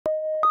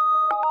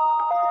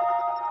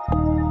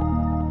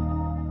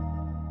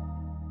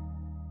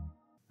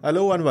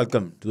Hello and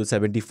welcome to the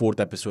 74th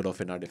episode of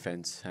In Our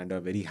Defense, and a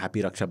very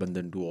happy Raksha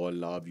Bandhan to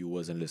all our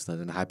viewers and listeners,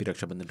 and a happy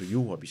Raksha Bandhan to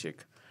you, Abhishek.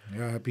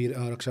 Yeah, happy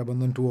Raksha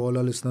Bandhan to all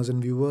our listeners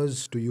and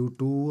viewers, to you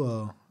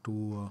too,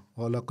 to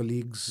all our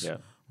colleagues Yeah,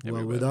 who are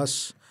everywhere. with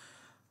us.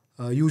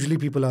 Usually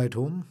people are at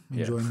home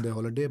Yeah. enjoying their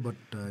holiday, but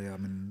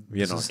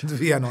We are not.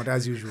 we are not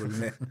as usual.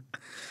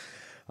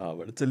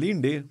 But it's a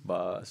lean day,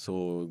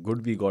 so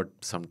good we got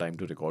some time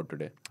to record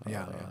today.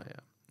 Yeah.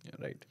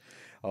 Right.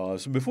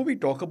 So before we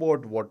talk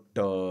about what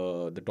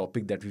the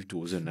topic that we've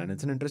chosen, and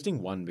it's an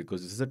interesting one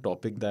because this is a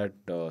topic that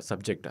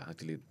subject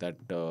actually that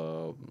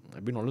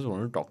I've been always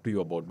wanting to talk to you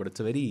about, but it's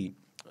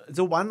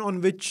a one on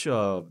which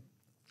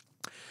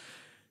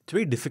it's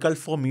very difficult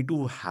for me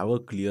to have a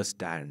clear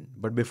stand.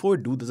 But before we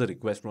do, there's a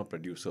request from our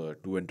producer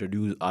to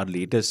introduce our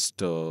latest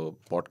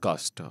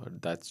podcast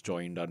that's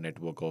joined our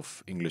network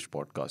of English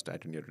podcast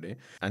at India Today.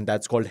 And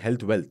that's called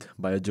Health Wealth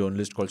by a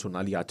journalist called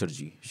Sonali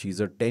Acharjee. She's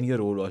a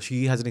 10-year-old,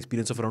 she has an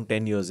experience of around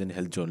 10 years in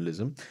health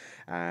journalism.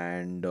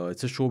 And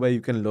it's a show where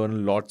you can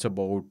learn lots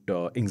about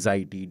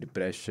anxiety,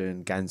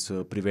 depression,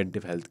 cancer,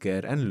 preventive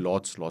healthcare, and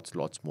lots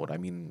more. I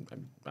mean,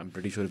 I'm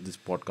pretty sure if this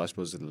podcast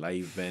was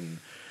live when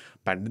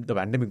the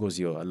pandemic was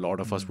here, a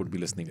lot of us would be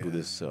listening to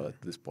this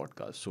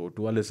podcast. So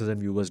to our listeners and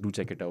viewers, do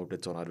check it out.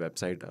 It's on our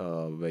website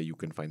where you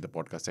can find the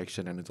podcast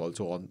section, and it's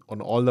also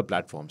on all the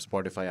platforms,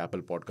 Spotify,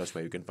 Apple Podcasts,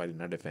 where you can find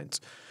In Our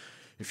Defense.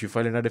 If you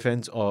file In Our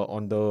Defense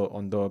on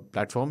the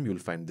platform, you'll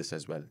find this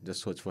as well.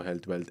 Just search for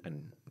Health Wealth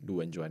and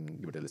do enjoy and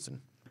give it a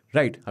listen.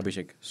 Right,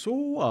 Abhishek.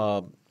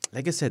 So,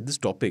 like I said, this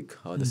topic,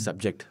 the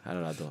subject,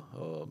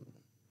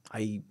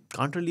 I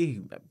can't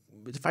really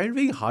find it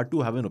very hard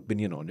to have an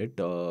opinion on it.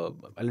 I'll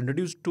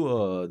introduce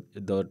to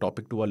the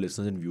topic to our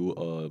listeners and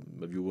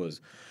viewers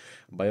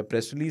by a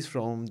press release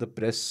from the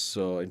Press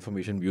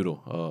Information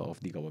Bureau of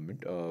the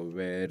government,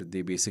 where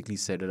they basically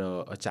said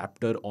a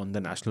chapter on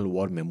the National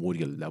War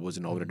Memorial that was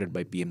inaugurated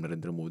by PM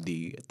Narendra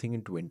Modi, I think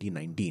in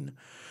 2019.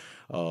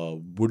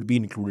 Would be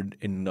included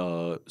in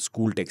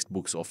school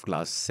textbooks of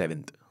class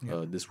 7th.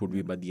 This would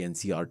be by the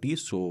NCERT,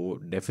 so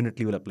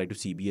definitely will apply to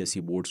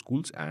CBSE board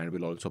schools and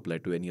will also apply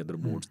to any other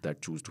boards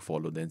that choose to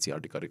follow the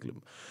NCERT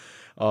curriculum.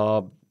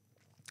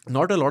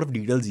 Not a lot of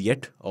details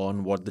yet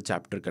on what the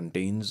chapter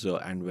contains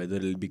and whether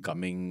it will be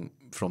coming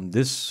from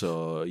this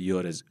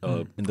year as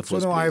in the So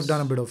first no, place. I've done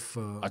a bit of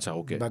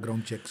Okay.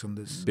 background checks on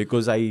this.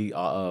 Because I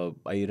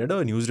read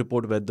a news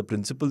report where the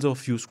principals of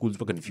few schools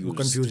were confused.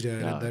 Confused,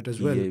 I read that as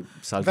कि well. ये In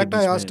साल के fact,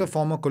 I beach asked में- a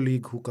former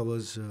colleague who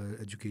covers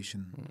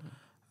education,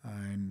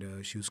 and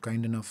she was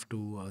kind enough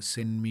to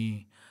send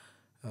me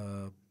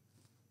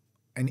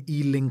an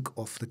e-link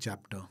of the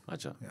chapter.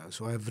 अच्छा, Yeah,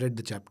 so I've read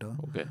the chapter.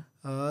 okay,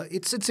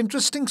 It's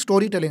interesting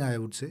storytelling, I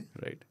would say.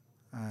 right.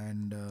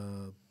 And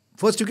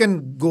first, you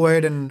can go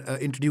ahead and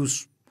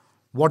introduce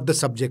what the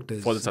subject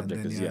is. For the and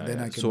subject then, is, then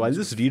I can So I'll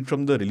just read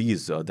from the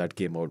release that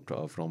came out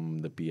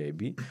from the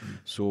PIB.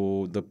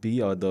 So the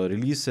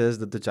release says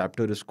that the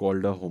chapter is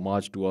called a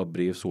homage to our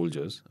brave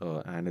soldiers,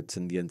 and it's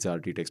in the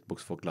NCERT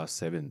textbooks for class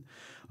 7.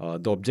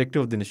 The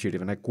objective of the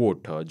initiative, and I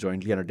quote,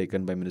 jointly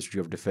undertaken by Ministry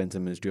of Defense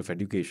and Ministry of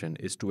Education,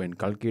 is to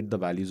inculcate the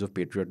values of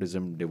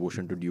patriotism,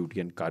 devotion to duty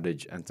and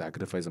courage and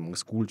sacrifice among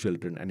school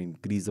children and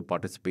increase the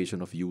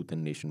participation of youth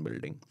in nation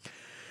building.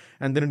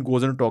 And then it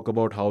goes on to talk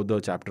about how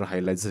the chapter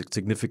highlights the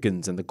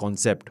significance and the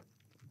concept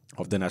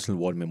of the National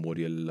War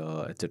Memorial,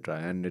 etc.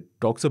 And it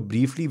talks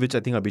briefly, which I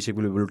think Abhishek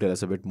will be able to tell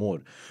us a bit more,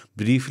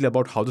 briefly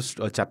about how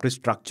the chapter is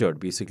structured.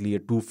 Basically,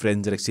 two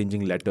friends are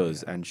exchanging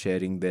letters and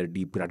sharing their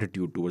deep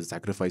gratitude towards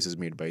sacrifices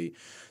made by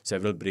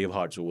several brave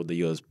hearts over the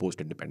years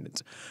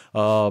post-independence.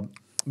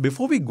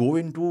 Before we go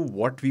into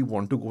what we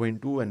want to go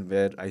into and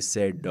where I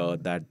said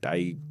that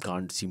I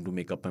can't seem to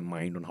make up my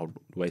mind on how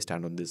do I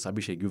stand on this,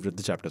 Abhishek, you've read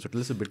the chapter, so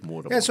tell us a bit more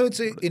about Yeah, so it's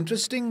an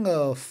interesting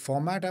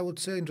format, I would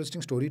say,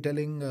 interesting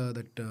storytelling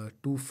that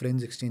two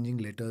friends exchanging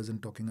letters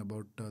and talking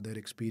about their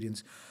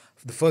experience.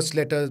 The first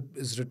letter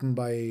is written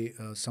by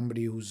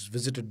somebody who's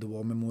visited the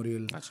war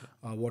memorial,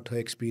 what her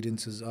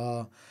experiences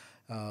are,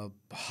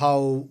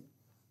 how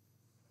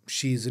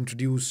she's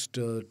introduced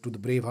to the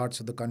brave hearts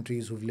of the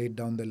countries who've laid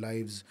down their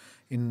lives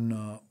in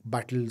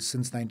battles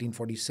since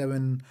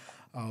 1947,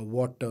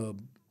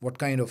 what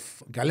kind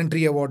of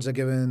gallantry awards are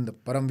given, the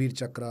Paramveer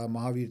Chakra,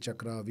 Mahavir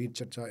Chakra, Veer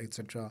Chakra,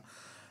 etc.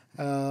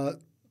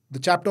 The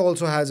chapter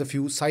also has a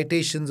few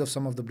citations of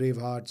some of the brave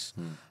hearts.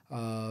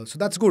 So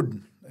that's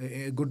good.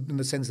 Good in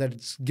the sense that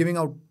it's giving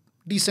out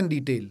decent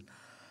detail.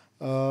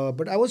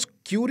 But I was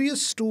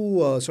curious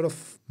to sort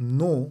of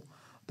know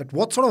that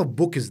what sort of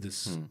book is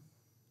this?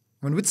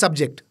 I mean, which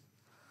subject?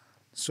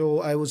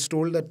 So I was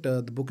told that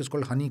the book is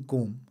called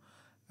Honeycomb,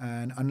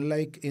 and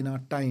unlike in our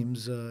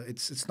times,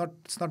 it's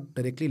not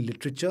directly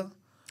literature.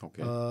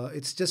 Okay.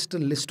 It's just a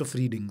list of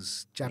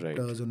readings,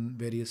 chapters on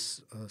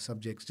various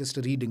subjects, just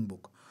a reading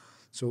book.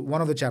 So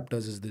one of the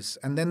chapters is this,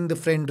 and then the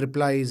friend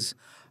replies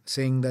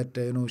saying that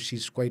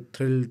she's quite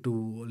thrilled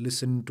to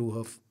listen to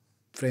her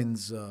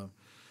friend's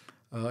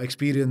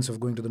experience of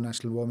going to the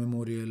National War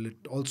Memorial.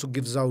 It also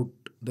gives out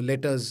the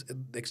letters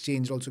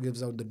exchanged, also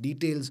gives out the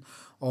details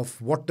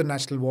of what the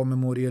National War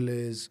Memorial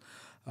is,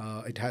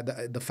 It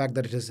had the fact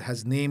that it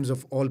has names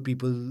of all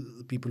people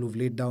who've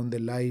laid down their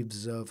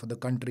lives for the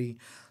country.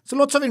 So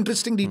lots of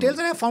interesting details,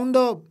 and I found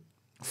the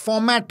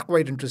format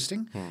quite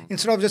interesting.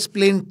 Instead of just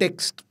plain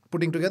text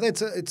putting together,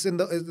 it's in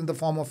the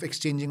form of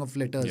exchanging of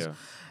letters. Yeah.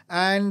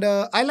 And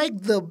I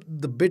like the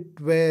bit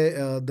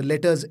where the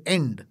letters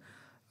end.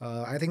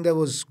 I think there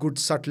was good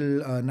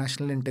subtle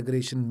national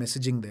integration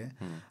messaging there.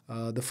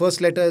 The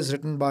first letter is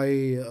written by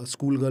a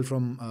schoolgirl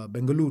from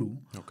Bengaluru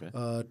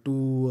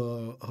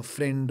to her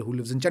friend who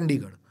lives in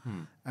Chandigarh.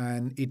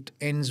 And it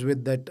ends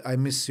with that, I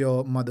miss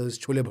your mother's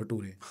chole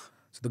bhature.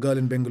 So the girl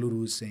in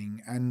Bengaluru is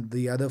saying. And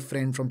the other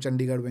friend from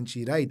Chandigarh, when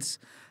she writes,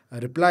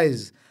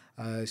 replies,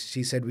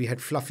 she said, we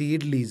had fluffy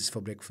idlis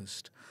for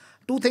breakfast.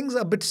 Two things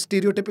a bit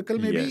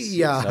stereotypical, maybe.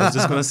 Yes. I was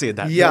just going to say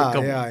that.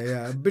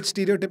 Yeah. A bit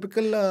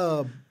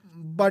stereotypical.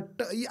 But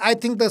I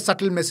think the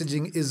subtle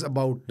messaging is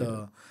about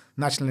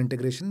national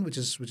integration, which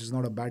is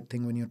not a bad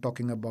thing when you're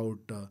talking about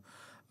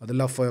the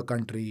love for your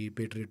country,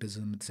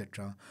 patriotism,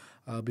 etc.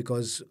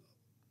 Because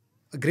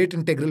a great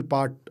integral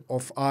part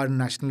of our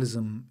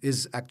nationalism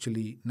is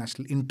actually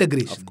national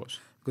integration. Of course.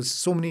 Because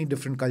so many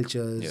different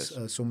cultures,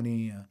 so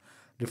many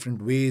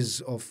different ways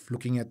of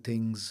looking at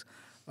things,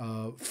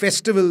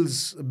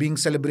 festivals being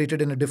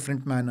celebrated in a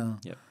different manner.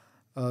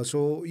 I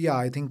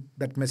think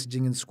that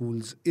messaging in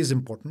schools is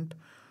important.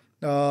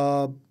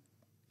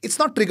 It's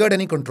not triggered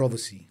any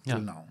controversy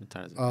till now.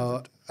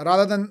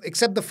 Rather than,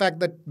 except the fact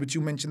that, which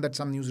you mentioned, that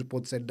some news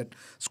reports said that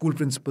school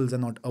principals are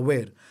not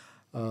aware.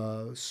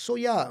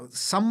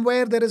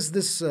 Somewhere there is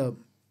this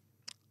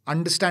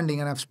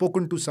understanding, and I've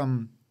spoken to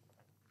some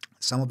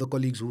of the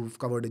colleagues who've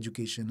covered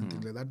education and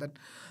things like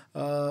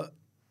that,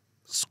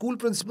 school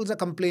principals are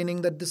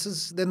complaining that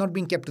they're not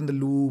being kept in the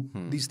loop.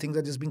 These things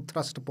are just being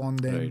thrust upon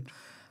them. Right.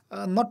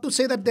 Not to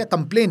say that they're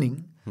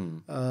complaining.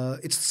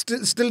 It's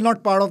still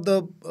not part of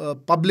the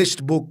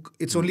published book.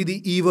 It's only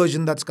the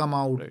e-version that's come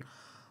out. Right.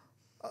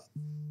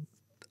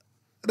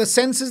 The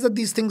sense is that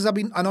these things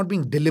are not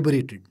being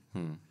deliberated.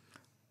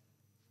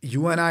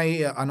 You and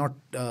I are not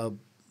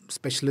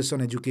specialists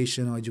on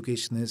education or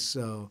educationists,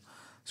 so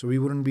we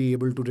wouldn't be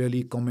able to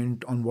really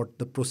comment on what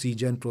the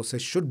procedure and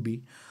process should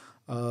be.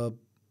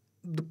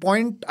 The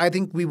point I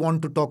think we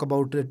want to talk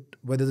about it,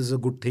 whether this is a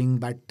good thing,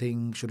 bad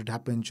thing, should it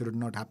happen, should it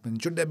not happen,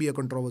 should there be a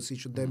controversy,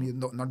 should there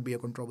not be a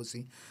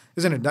controversy,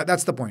 isn't it?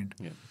 That's the point.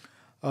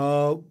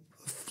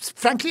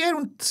 Frankly, I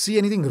don't see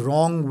anything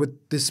wrong with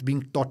this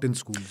being taught in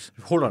schools.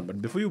 Hold on,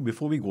 but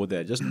before we go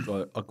there, just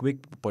a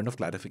quick point of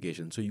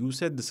clarification. So you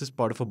said this is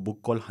part of a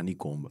book called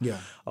Honeycomb.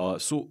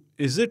 So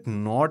is it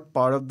not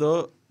part of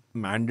the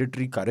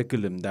mandatory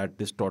curriculum that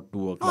is taught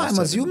to a class?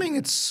 I'm assuming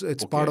it's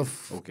part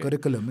of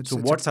curriculum.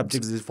 What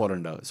subjects does it fall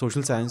under?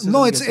 Social sciences?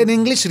 No, it's an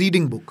English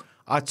reading book.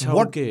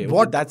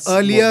 What that's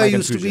earlier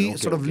used to be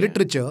sort of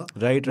literature.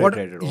 Right.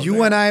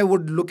 You and I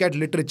would look at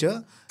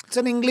literature. It's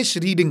an English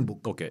reading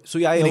book. Okay. So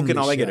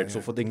now I get it. So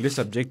for the English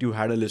subject, you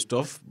had a list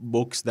of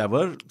books that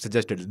were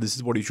suggested. This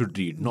is what you should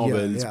read.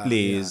 Novels,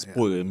 plays,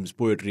 poems,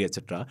 poetry,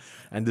 etc.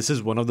 And this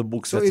is one of the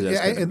books that's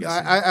suggested.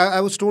 I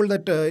was told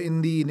that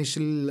in the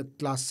initial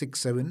class 6,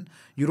 7,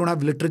 you don't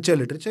have literature,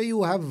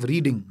 you have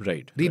reading.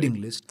 Reading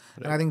list.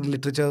 Right. And I think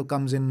literature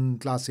comes in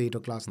class 8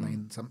 or class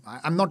 9.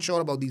 I'm not sure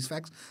about these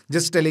facts.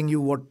 Just telling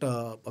you what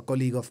a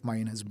colleague of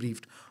mine has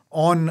briefed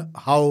on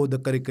how the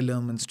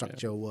curriculum and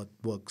structure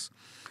works.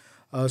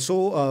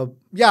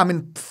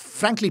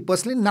 Frankly,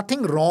 personally,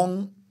 nothing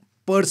wrong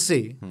per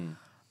se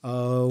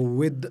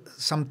with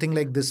something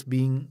like this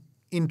being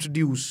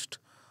introduced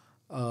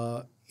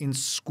in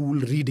school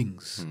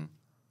readings.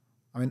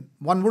 I mean,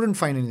 one wouldn't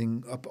find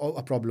anything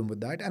a problem with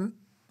that, and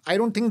I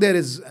don't think there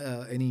is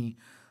any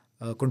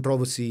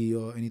controversy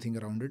or anything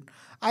around it.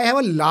 I have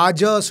a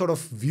larger sort of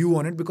view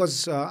on it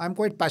because I'm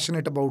quite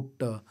passionate about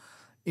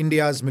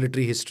India's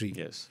military history.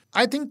 Yes,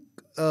 I think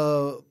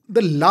the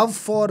love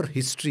for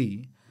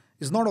history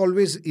is not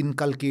always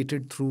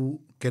inculcated through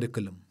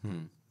curriculum.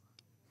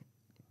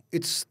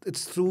 It's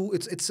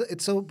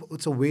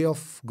a way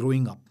of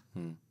growing up,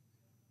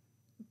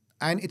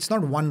 and it's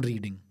not one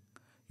reading.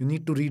 You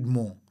need to read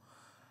more.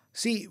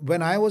 See,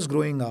 when I was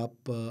growing up,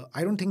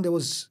 I don't think there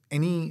was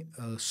any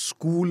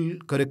school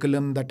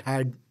curriculum that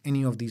had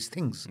any of these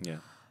things.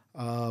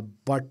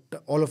 But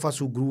all of us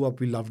who grew up,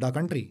 we loved our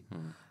country.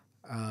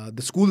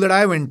 The school that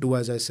I went to,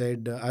 as I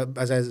said,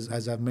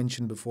 as I've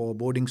mentioned before,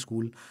 boarding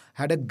school,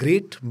 had a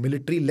great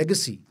military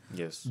legacy.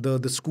 Yes.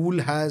 The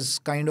school has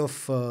kind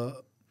of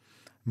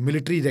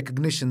military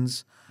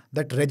recognitions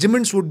that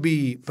regiments would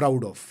be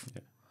proud of.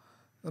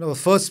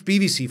 First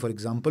PVC, for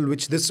example,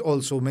 which this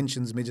also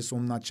mentions Major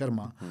Somnath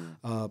Sharma,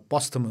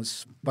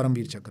 posthumous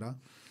Paramveer Chakra,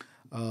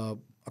 a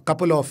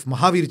couple of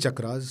Mahavir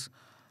Chakras,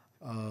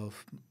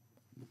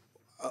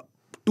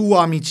 2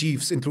 army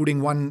chiefs,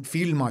 including 1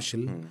 field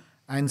marshal,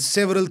 and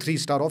several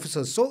 3-star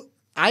officers. So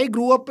I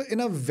grew up in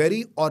a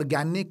very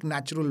organic,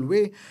 natural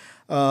way,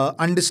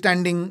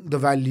 understanding the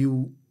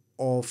value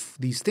of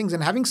these things.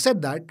 And having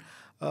said that,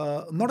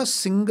 not a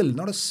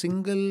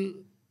single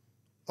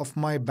of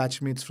my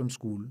batchmates from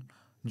school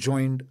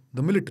joined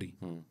the military.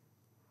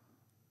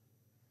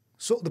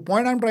 So the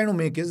point I'm trying to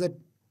make is that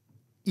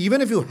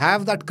even if you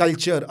have that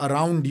culture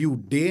around you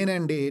day in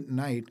and day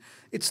night,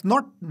 it's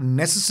not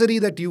necessary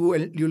that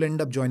you'll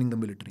end up joining the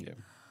military. Yeah.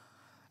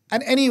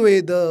 And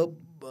anyway, the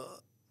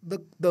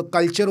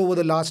culture over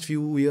the last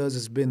few years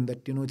has been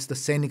that it's the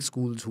Sainik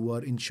schools who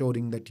are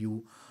ensuring that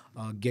you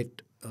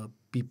get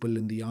people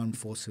in the armed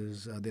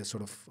forces. They're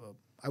sort of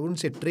I wouldn't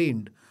say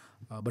trained,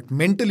 but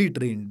mentally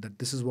trained that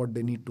this is what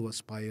they need to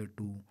aspire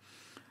to.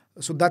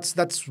 So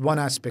that's one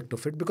aspect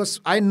of it, because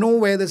I know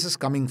where this is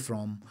coming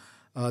from.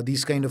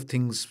 These kind of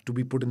things to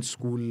be put in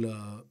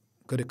school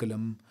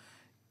curriculum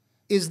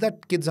is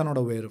that kids are not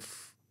aware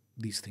of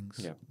these things.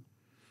 Yeah.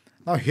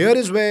 Now, here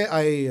is where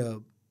I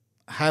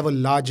have a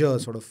larger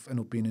sort of an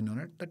opinion on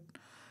it, that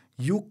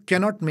you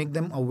cannot make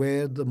them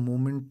aware the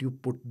moment you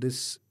put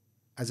this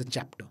as a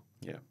chapter.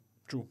 Yeah.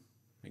 True.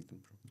 Make them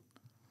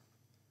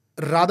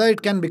true. Rather,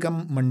 it can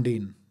become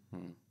mundane.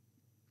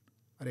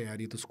 अरे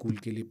यार ये तो school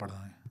के लिए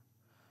पढ़ा है.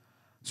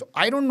 So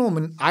I don't know.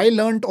 I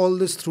learned all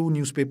this through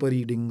newspaper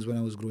readings when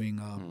I was growing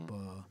up,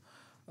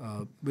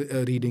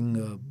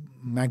 reading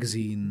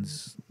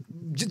magazines,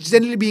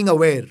 generally being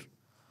aware.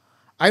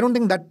 I don't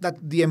think that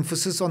the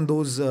emphasis on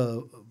those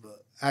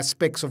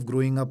aspects of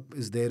growing up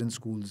is there in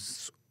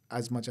schools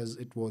as much as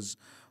it was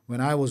when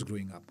I was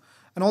growing up.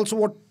 And also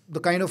what the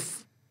kind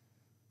of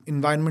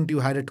environment you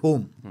had at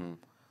home.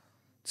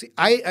 See,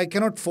 I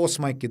cannot force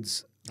my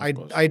kids.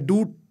 I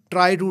do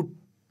try to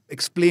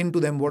explain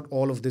to them what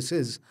all of this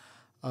is.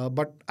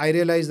 But I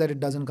realize that it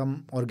doesn't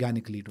come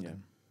organically to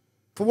them.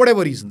 For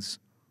whatever reasons.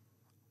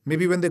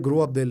 Maybe when they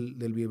grow up, they'll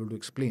be able to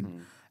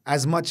explain.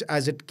 As much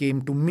as it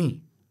came to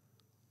me.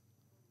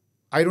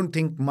 I don't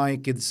think my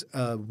kids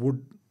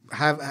would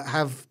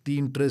have the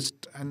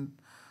interest and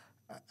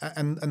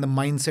the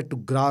mindset to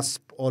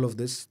grasp all of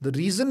this. The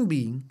reason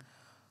being,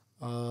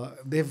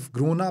 they've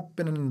grown up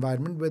in an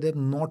environment where they've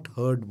not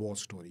heard war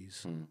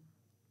stories.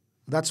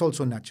 That's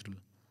also natural.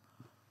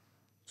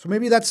 So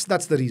maybe that's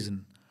the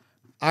reason.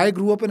 I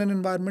grew up in an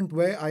environment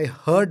where I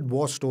heard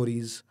war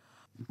stories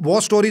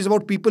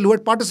about people who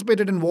had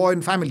participated in war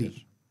in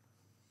family.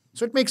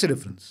 So it makes a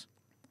difference.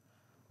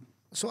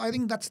 So I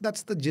think that's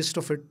the gist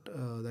of it.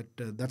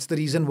 That's the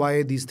reason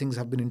why these things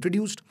have been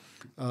introduced.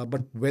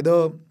 But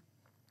whether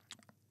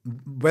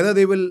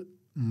they will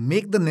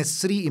make the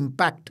necessary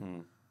impact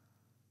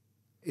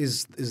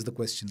is the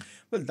question.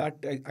 Well,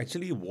 that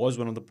actually was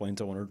one of the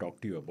points I wanted to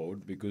talk to you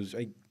about, because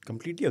I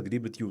completely agree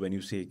with you when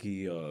you say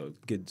that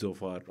kids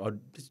of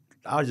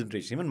our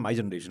generation, even my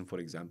generation, for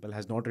example,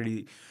 has not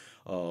really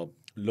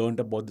learned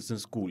about this in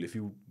school. If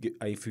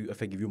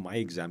I give you my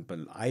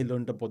example, I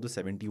learned about the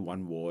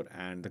 71 war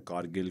and the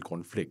Kargil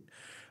conflict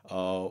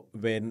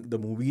when the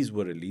movies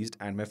were released,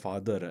 and my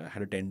father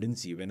had a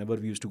tendency, whenever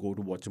we used to go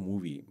to watch a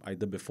movie,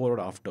 either before or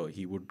after,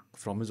 he would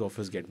from his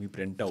office get me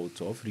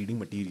printouts of reading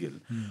material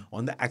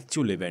on the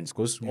actual events,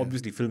 because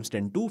obviously films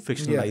tend to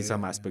fictionalize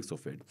some aspects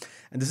of it.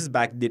 And this is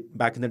back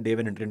in the day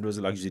when internet was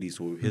a luxury,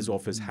 so his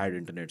office had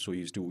internet, so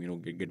he used to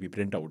get me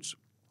printouts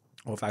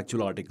of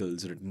actual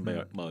articles written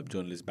by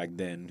journalists back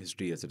then,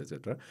 history, etc.,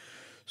 etc.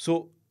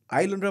 So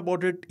I learned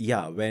about it,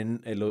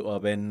 when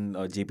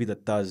J.P.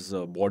 Datta's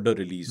Border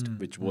released,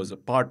 which was a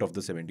part of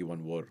the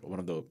 71 war, one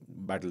of the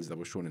battles that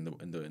was shown in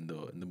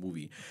the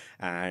movie,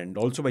 and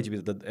also by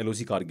J.P. Datta, LOC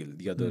Kargil,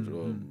 the other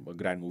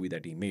grand movie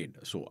that he made.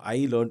 So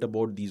I learned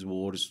about these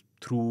wars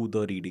through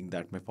the reading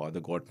that my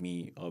father got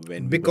me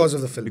because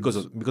of the films.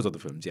 Because of the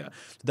films, yeah.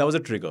 So that was a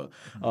trigger.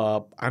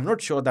 I'm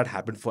not sure that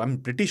happened I'm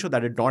pretty sure that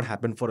did not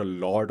happen for a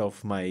lot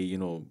of my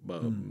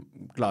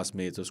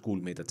classmates or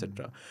schoolmates,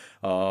 etc.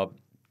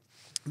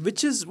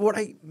 Which is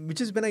when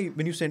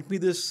you sent me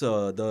this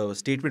the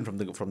statement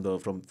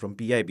from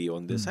PIB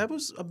on this, I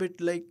was a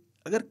bit like,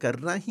 agar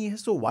karna hi hai,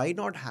 so why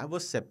not have a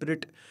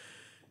separate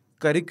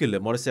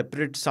curriculum or a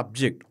separate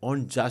subject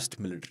on just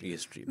military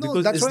history?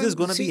 Because is this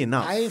going to be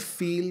enough? I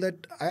feel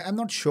that I'm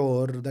not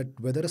sure that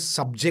whether a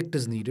subject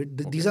is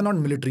needed. These are not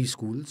military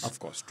schools. Of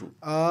course, true.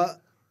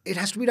 It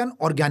has to be done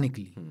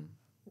organically.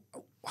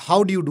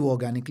 How do you do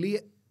organically?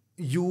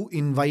 You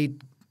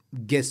invite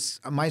guests.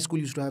 My school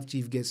used to have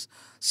chief guests,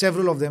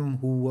 several of them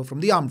who were from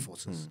the armed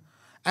forces.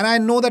 And I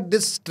know that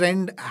this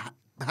trend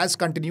has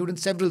continued in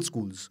several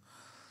schools.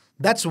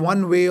 That's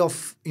one way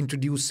of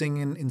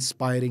introducing and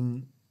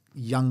inspiring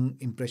young,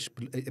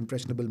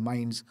 impressionable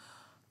minds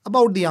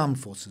about the armed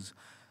forces.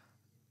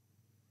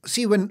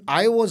 See, when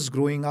I was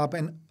growing up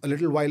and a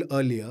little while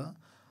earlier,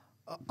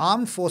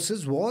 armed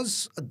forces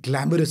was a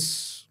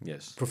glamorous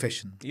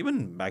profession.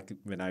 Even back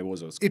when I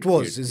was a It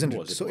was, isn't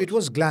it? So it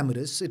was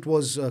glamorous. It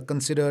was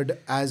considered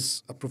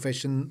as a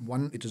profession.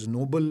 One, it is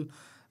noble.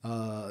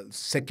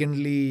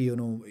 Secondly,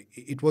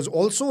 it was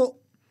also,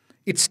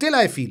 it still,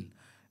 I feel,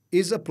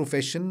 is a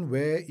profession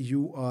where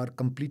you are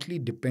completely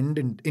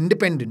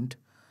independent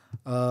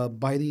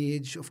by the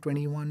age of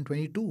 21,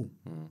 22.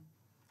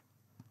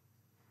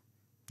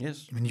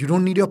 Yes. I mean, you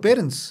don't need your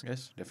parents.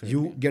 Yes, definitely.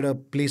 You get a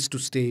place to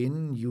stay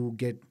in. You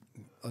get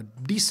a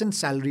decent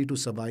salary to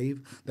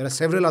survive. There are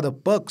several other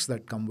perks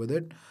that come with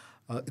it.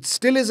 It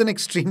still is an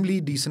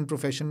extremely decent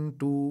profession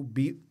to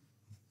be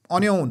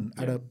on your own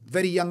at a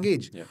very young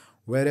age. Yeah.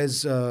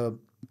 Whereas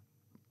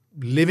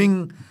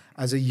living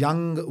as a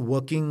young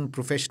working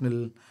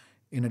professional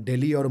in a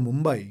Delhi or a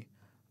Mumbai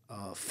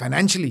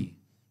financially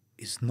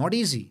is not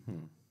easy.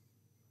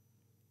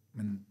 I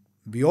mean,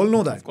 we all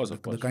know that. Of course.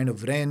 The kind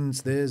of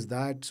rents, this,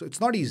 that. So it's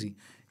not easy.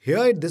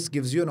 Here, this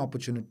gives you an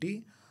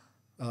opportunity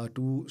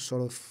to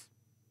sort of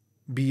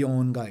be your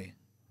own guy.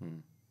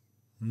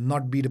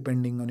 Not be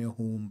depending on your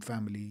home,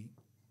 family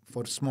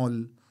for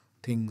small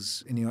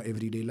things in your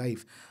everyday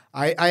life.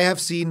 I have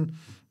seen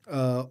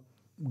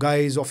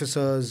guys,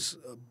 officers,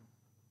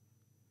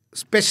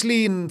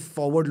 especially in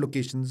forward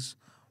locations,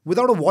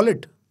 without a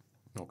wallet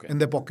in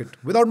their pocket,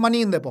 without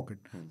money in their pocket.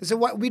 They say,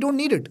 we don't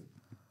need it.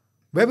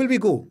 Where will we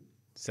go?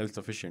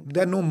 Self-sufficient.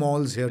 There are no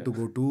malls here to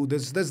go to.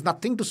 There's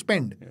nothing to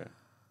spend. Yeah.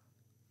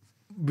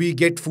 We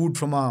get food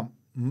from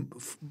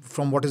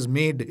what is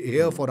made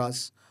here for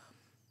us.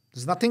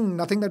 There's nothing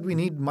that we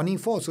need money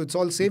for. So it's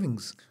all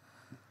savings.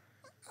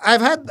 I've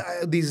had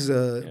these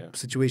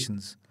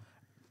situations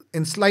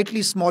in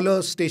slightly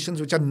smaller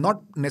stations which are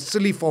not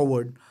necessarily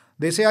forward.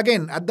 They say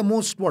again, at the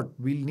most, we'll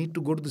need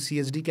to go to the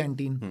CSD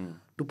canteen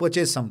to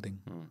purchase something.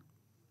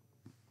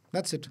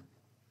 That's it.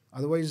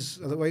 Otherwise,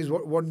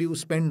 what do you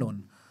spend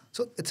on?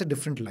 So it's a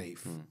different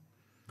life.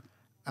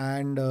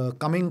 And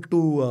coming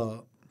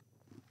to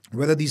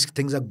whether these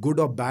things are good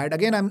or bad,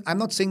 again, I'm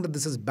not saying that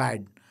this is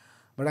bad,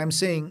 but I'm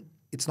saying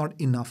it's not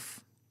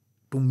enough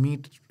to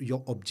meet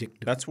your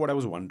objective. That's what I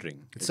was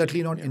wondering. It's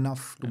certainly not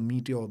enough to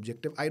meet your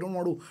objective. I don't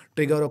want to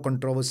trigger a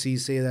controversy,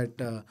 say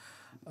that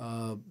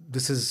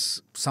this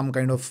is some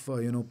kind of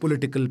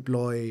political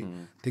ploy,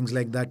 things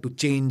like that, to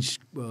change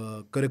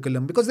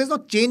curriculum, because there's no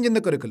change in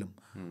the curriculum.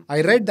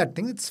 I read that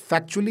thing. It's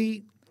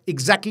factually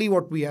exactly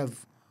what we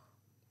have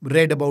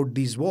read about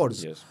these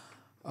wars. Yes.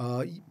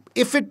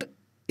 If it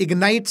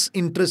ignites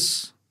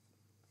interest,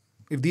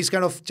 if these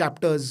kind of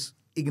chapters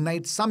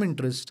ignite some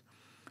interest,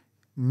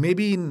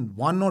 maybe in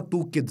one or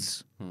two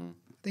kids, I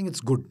think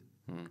it's good.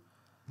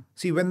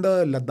 See, when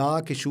the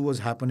Ladakh issue was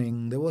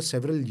happening, there were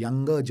several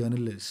younger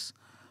journalists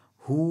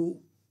who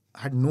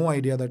had no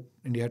idea that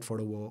India had fought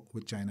a war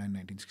with China in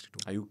 1962.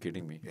 Are you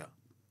kidding me? Yeah.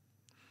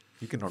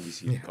 You cannot be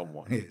seen. Come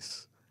on.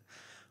 Yes.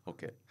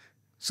 Okay.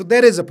 So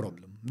there is a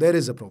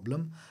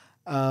problem.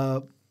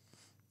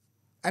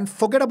 And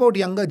forget about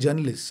younger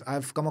journalists.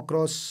 I've come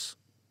across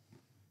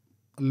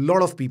a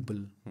lot of people,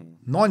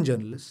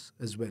 non-journalists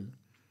as well,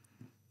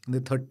 in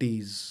their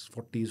 30s,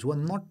 40s, who are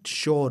not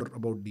sure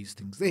about these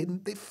things. They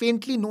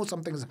faintly know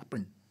something has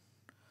happened.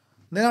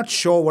 They're not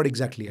sure what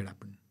exactly had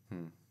happened.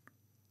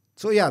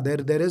 So yeah,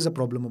 there is a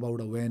problem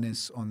about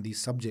awareness on these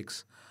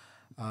subjects.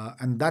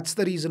 And that's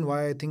the reason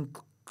why I think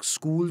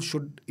schools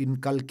should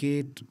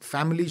inculcate,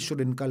 families should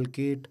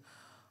inculcate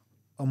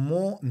a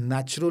more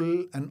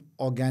natural and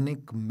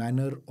organic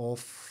manner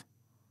of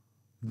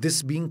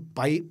this being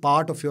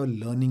part of your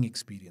learning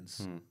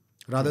experience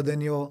rather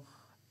than your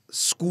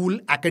school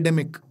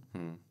academic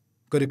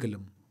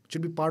curriculum. It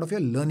should be part of your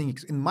learning.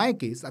 In my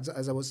case,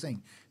 as I was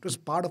saying, it was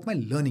part of my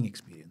learning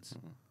experience.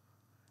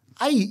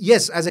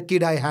 Yes, as a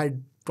kid, I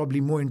had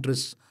probably more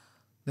interest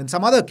than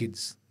some other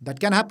kids. That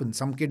can happen.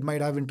 Some kid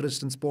might have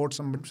interest in sports.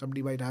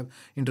 Somebody might have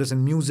interest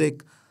in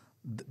music.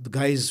 The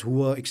guys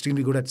who are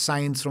extremely good at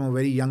science from a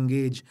very young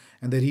age,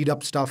 and they read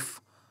up stuff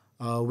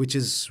which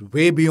is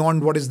way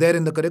beyond what is there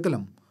in the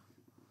curriculum.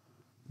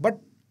 But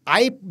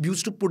I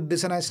used to put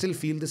this, and I still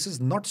feel this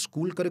is not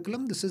school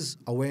curriculum. This is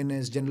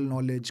awareness, general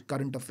knowledge,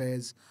 current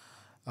affairs.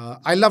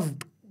 I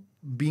loved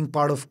being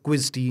part of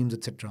quiz teams,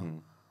 etc.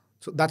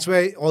 So that's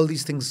why all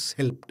these things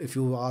helped. If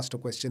you asked a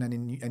question and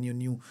you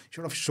knew, you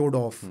should have showed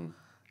off.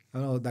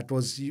 That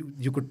was,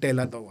 you could tell,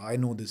 oh, I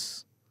know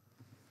this.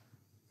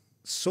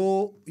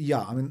 So,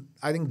 yeah,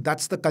 I think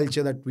that's the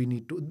culture that we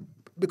need to,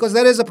 because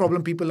there is a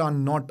problem. People are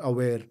not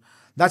aware.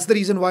 That's the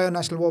reason why a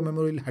National War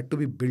Memorial had to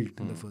be built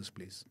in the first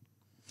place.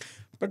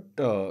 But,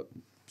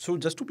 so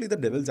just to play the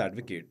devil's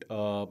advocate,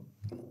 do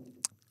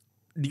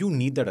you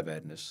need that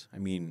awareness? I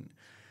mean,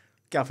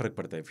 क्या फर्क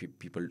पड़ता है if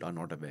people are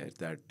not aware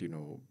that,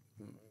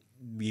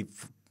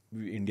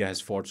 India has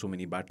fought so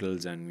many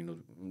battles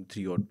and,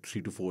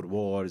 3 to 4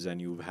 wars,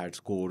 and you've had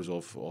scores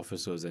of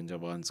officers and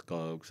Jawans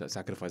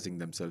sacrificing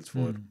themselves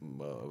for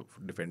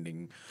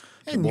defending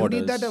the And borders.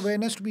 you need that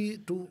awareness to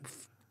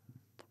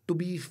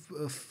be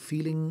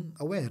feeling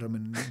aware.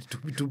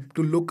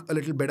 To look a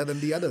little better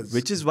than the others.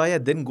 Which is why I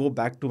then go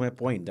back to my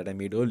point that I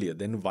made earlier.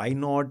 Then why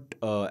not?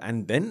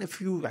 And then if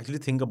you actually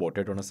think about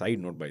it on a side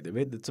note, by the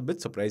way, it's a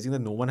bit surprising that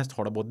no one has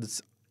thought about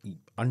this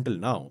until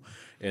now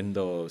in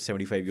the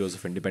 75 years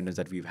of independence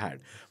that we've had.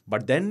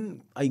 But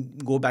then I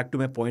go back to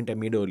my point I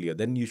made earlier.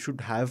 Then you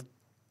should have,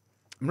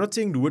 I'm not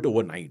saying do it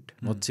overnight,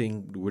 not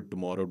saying do it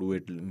tomorrow, do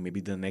it maybe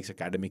the next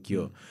academic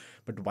year.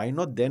 But why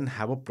not then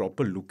have a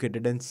proper look at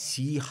it and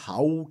see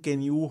how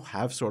can you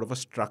have sort of a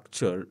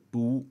structure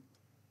to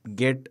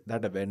get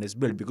that awareness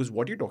built? Because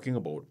what you're talking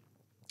about,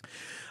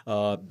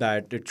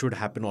 that it should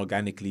happen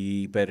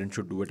organically, parents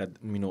should do it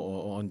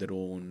on their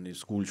own,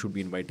 school should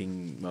be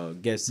inviting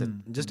guests,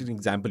 and just an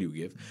example you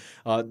gave,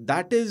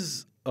 that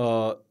is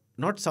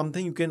not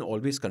something you can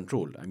always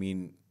control. I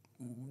mean,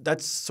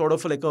 that's sort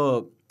of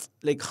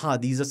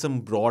these are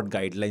some broad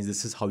guidelines.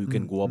 This is how you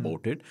can go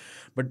about it.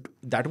 But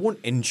that won't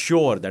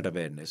ensure that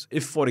awareness.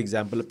 If, for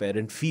example, a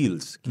parent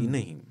feels कि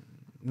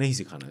नहीं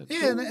सिखाना है.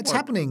 Yeah, and it's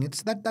happening.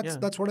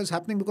 That's what is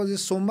happening, because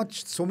there's so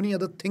many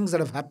other things that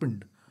have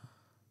happened,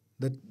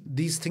 that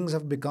these things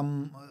have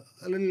become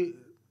a little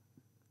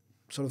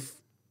sort of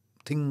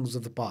things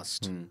of the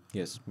past.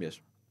 Yes.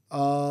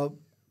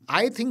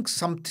 I think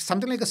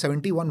something like a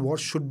 71 war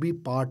should be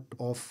part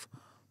of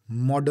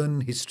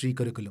modern history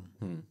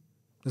curriculum.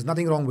 There's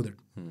nothing wrong with it.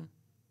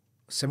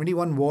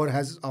 71 war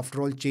has,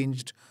 after all,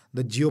 changed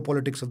the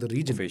geopolitics of the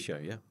region. Of Asia,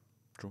 yeah.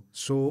 True.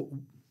 So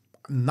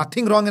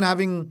nothing wrong in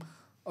having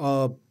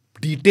a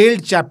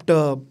detailed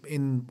chapter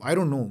in, I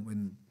don't know,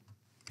 in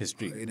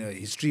History. in a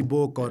history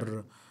book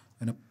or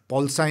in a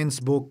pol science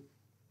book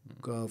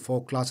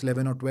for class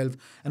 11 or 12.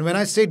 And when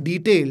I say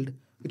detailed,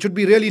 it should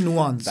be really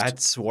nuanced.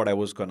 That's what I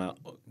was gonna.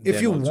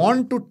 If you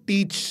want to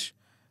teach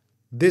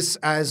this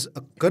as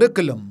a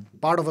curriculum,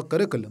 part of a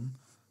curriculum,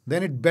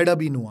 then it better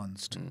be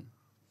nuanced.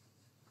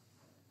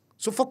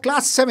 So for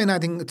class 7, I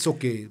think it's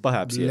okay.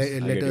 Perhaps, yes. I get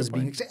your Letters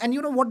being point. and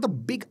you know what the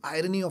big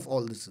irony of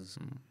all this is?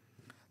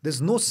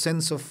 There's no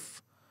sense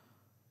of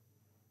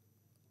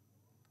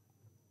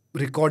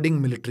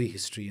recording military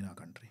history in our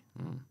country.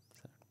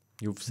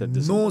 You've said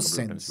this. No a couple of times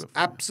sense. before.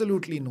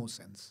 Absolutely no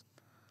sense.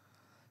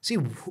 See,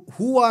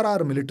 who are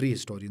our military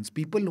historians?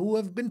 People who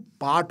have been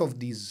part of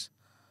these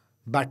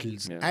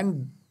battles. Yeah.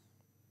 And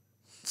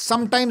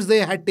sometimes they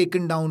had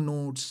taken down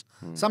notes.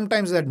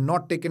 Sometimes they had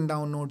not taken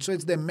down notes. So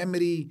it's their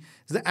memory,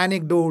 it's the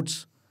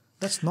anecdotes.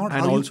 That's not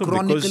how you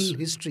chronicle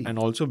history. And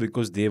also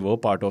because they were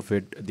part of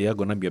it, they are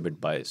going to be a bit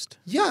biased.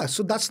 Yeah,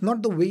 so that's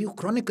not the way you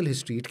chronicle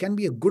history. It can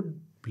be a good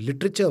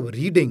literature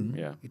reading.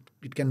 Yeah.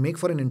 It can make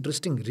for an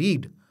interesting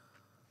read.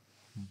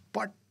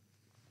 But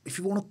if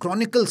you want to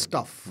chronicle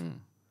stuff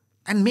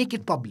and make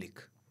it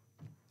public,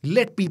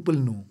 let people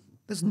know,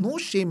 there's no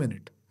shame in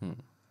it.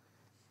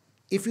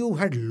 If you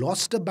had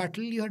lost a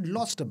battle, you had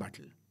lost a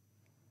battle.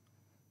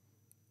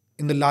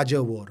 In the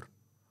larger war.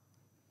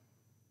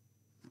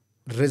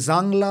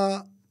 Rezangla,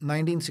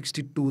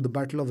 1962, the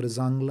Battle of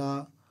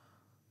Rezangla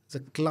is a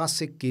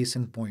classic case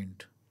in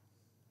point.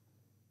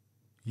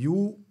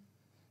 You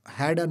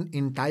had an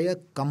entire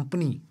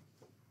company,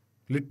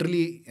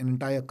 literally an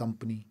entire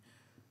company,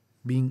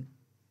 being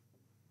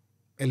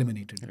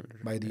eliminated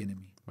by the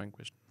enemy.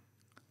 Vanquished.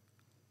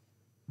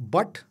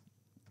 But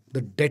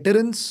the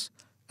deterrence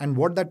and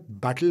what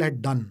that battle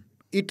had done,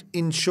 it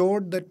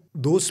ensured that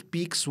those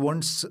peaks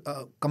weren't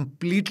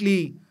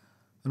completely,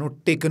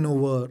 taken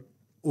over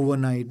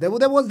overnight. There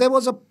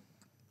was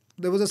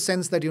a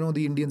sense that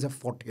the Indians have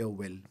fought here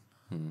well,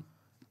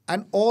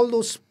 and all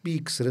those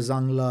peaks,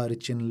 Rezangla,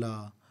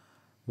 Richinla,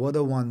 were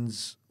the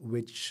ones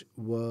which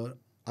were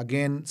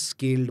again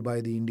scaled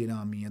by the Indian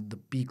Army at the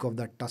peak of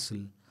that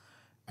tussle,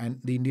 and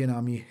the Indian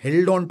Army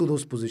held on to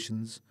those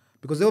positions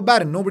because they were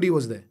barren. Nobody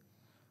was there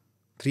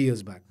 3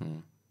 years back.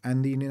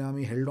 And the Indian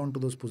Army held on to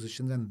those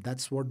positions, and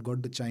that's what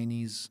got the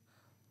Chinese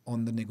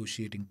on the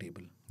negotiating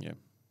table. Yeah.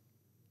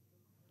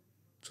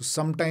 So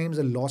sometimes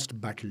a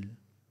lost battle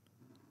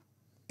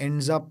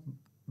ends up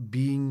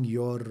being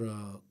your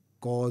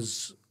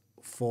cause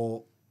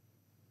for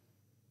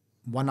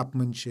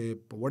one-upmanship,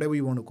 or whatever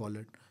you want to call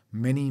it,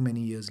 many,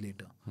 many years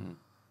later.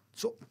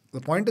 So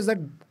the point is that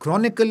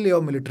chronicle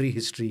your military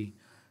history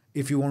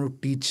if you want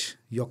to teach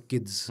your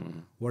kids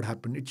what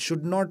happened. It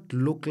should not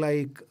look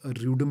like a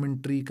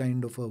rudimentary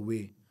kind of a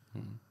way.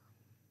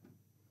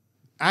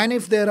 And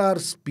if there are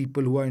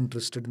people who are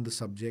interested in the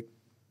subject,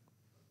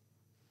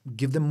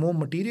 give them more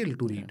material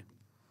to read.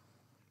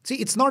 See,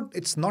 it's not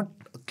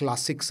a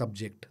classic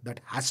subject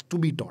that has to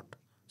be taught.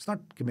 It's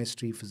not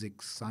chemistry,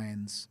 physics,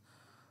 science.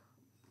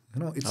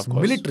 It's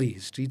military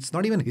history. It's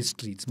not even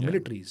history. It's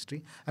military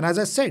history. And as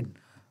I said,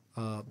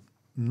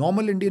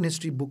 normal Indian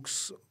history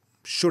books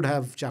should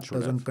have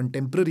chapters on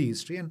contemporary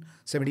history, and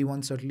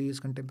 71 certainly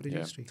is contemporary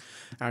history.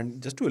 And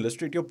just to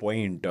illustrate your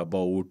point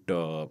about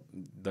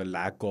the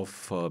lack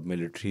of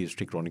military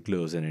history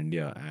chroniclers in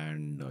India,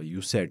 and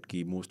you said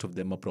that most of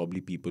them are probably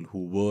people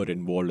who were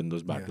involved in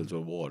those battles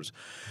or wars.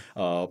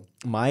 And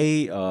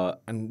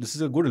this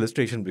is a good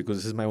illustration because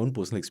this is my own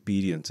personal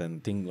experience, and I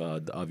think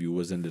our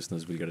viewers and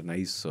listeners will get a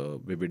nice,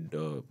 vivid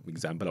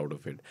example out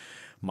of it.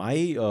 My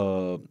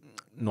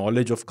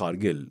knowledge of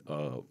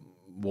Kargil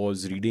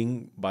was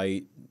reading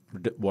by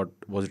what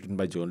was written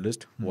by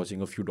journalists,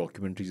 watching a few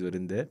documentaries here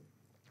and there,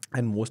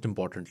 and most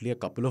importantly, a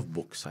couple of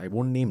books. I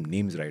won't name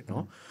names right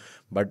now,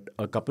 but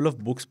a couple of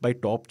books by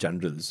top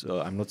generals.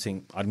 I'm not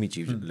saying army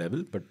chief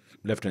level, but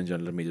lieutenant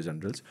general, major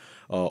generals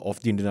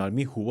of the Indian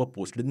Army who were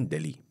posted in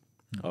Delhi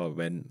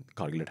when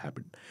Kargil had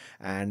happened.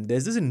 And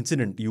there's this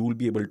incident you will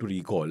be able to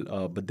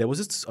recall, but there was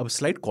a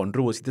slight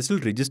controversy. This still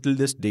registered till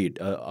this date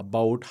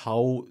about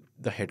how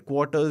the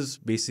headquarters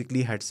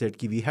basically had said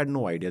that we had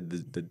no idea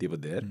that they were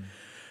there.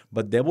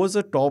 But there was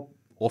a top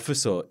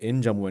officer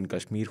in Jammu and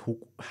Kashmir who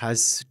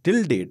has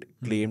till date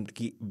claimed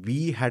that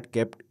we had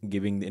kept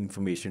giving the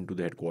information to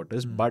the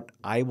headquarters, but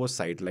I was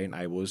sidelined,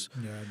 I was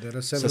there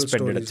are several suspended,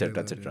 stories etc.,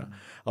 like that,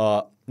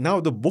 etc. Now,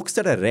 the books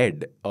that I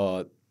read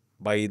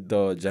by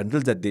the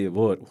generals that they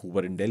were, who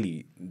were in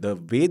Delhi, the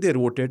way they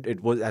wrote it,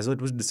 it was as though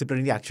it was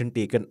disciplinary action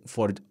taken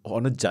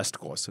on a just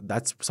cause.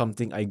 That's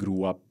something I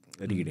grew up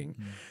reading.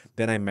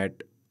 Then I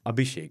met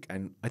Abhishek,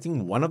 and I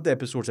think one of the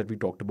episodes that we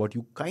talked about,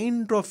 you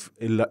kind of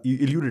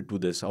alluded to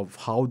this, of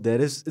how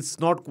it's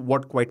not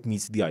what quite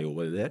meets the eye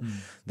over there.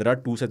 There are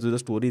two sides of the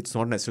story. It's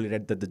not necessarily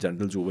that the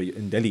generals over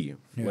in Delhi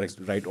were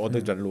right, or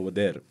the general over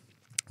there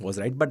was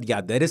right. But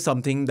yeah, there is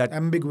something that...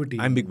 Ambiguity.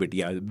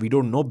 Yeah. We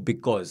don't know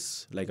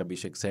because, like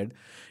Abhishek said,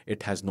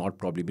 it has not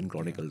probably been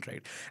chronicled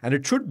right. And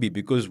it should be,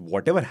 because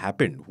whatever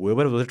happened,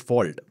 whoever was at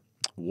fault,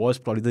 was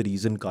probably the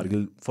reason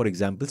Kargil, for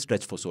example,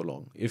 stretched for so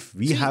long. If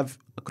we have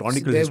a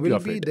chronicle history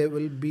of it... There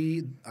will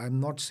be, I'm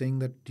not saying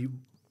that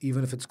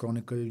even if it's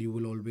chronicled, you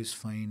will always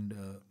find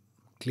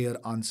clear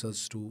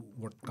answers to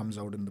what comes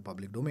out in the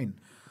public domain.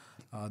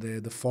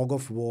 The fog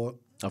of war,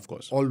 of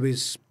course,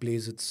 always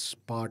plays its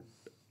part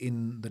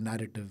in the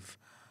narrative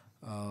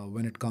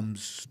when it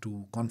comes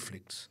to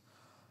conflicts.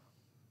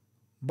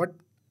 But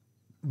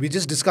we're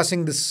just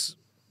discussing this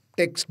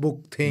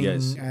textbook thing,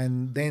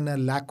 and then a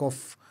lack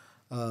of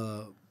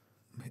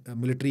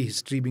military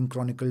history being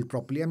chronicled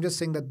properly. I'm just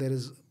saying that there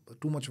is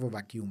too much of a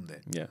vacuum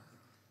there. Yeah.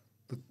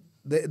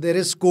 There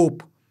is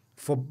scope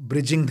for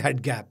bridging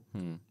that gap.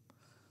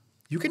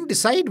 You can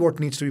decide what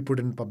needs to be put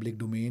in public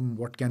domain,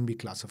 what can be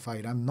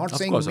classified. I'm not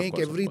saying make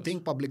everything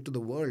public to the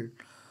world,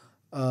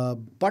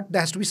 but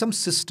there has to be some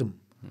system.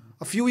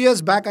 A few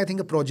years back, I think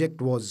a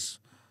project was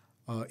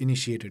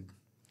initiated,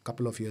 a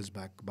couple of years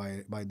back,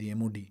 by the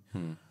MOD.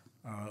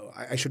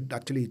 I should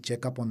actually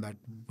check up on that,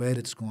 where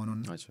it's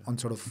gone on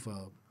sort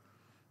of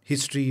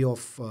history of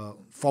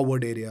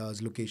forward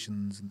areas,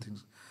 locations and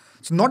things.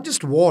 So not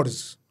just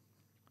wars.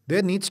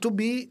 There needs to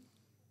be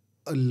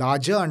a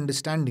larger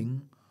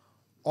understanding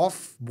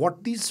of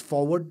what these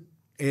forward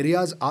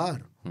areas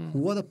are.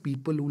 Who are the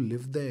people who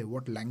live there?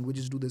 What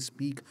languages do they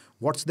speak?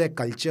 What's their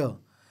culture?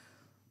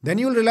 Then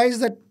you'll realize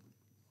that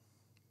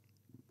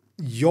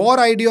your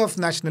idea of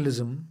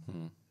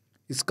nationalism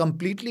is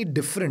completely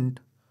different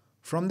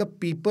from the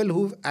people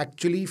who've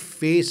actually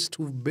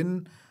who've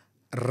been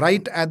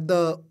right at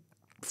the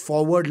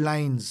forward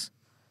lines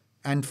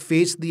and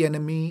faced the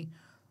enemy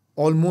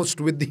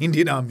almost with the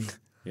Indian army.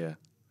 Yeah.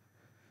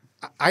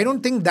 I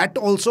don't think that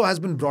also has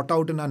been brought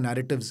out in our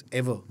narratives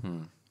ever.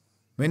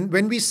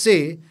 When we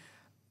say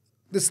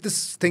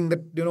this thing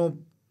that,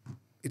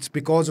 it's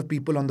because of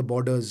people on the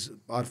borders,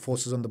 our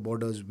forces on the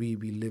borders, we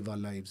live our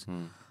lives.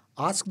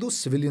 Ask those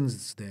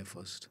civilians there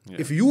first. Yeah.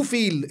 If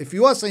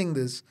you are saying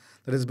this,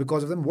 that is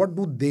because of them, what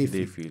do they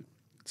feel?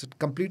 It's a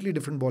completely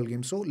different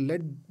ballgame. So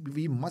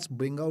we must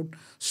bring out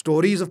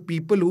stories of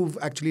people who've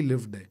actually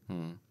lived there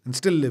and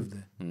still live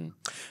there.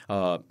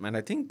 And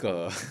I think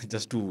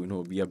just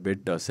to be a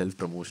bit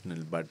self-promotional,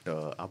 but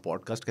our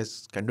podcast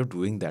is kind of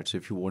doing that. So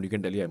if you want, you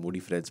can tell your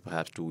MOD friends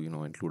perhaps to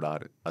include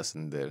us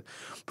in their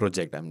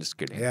project. I'm just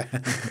kidding. Yeah.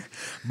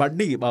 But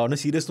on a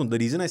serious note, the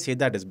reason I say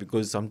that is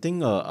because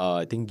something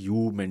I think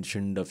you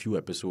mentioned a few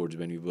episodes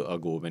when you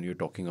were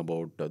talking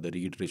about the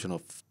reiteration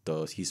of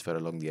the ceasefire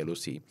along the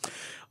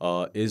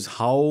LOC, is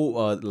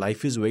how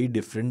life is very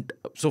different.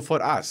 So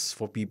for us,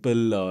 for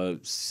people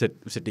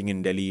sitting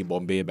in Delhi,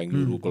 Bombay,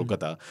 Bengaluru,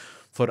 Kolkata,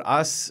 for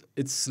us,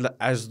 it's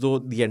as though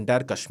the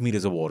entire Kashmir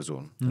is a war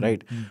zone,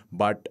 right?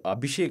 But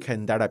Abhishek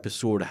in that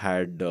episode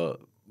had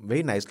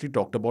very nicely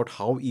talked about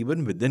how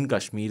even within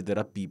Kashmir, there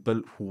are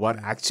people who are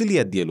actually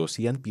at the LOC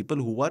and people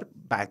who are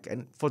back.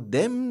 And for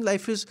them,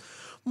 life is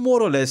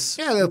more or less...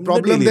 Yeah,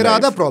 there are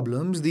other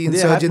problems. The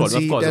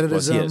insurgency,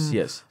 terrorism,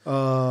 yes.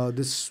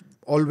 This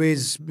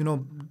always,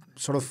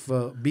 sort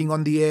of being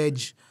on the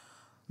edge.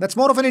 That's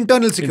more of an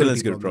internal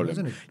security problem,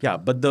 isn't it? Yeah,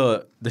 but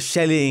the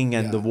shelling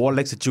and the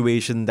war-like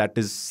situation that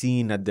is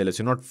seen at the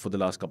LOC, not for the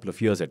last couple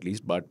of years at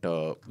least, but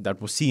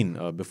that was seen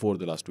before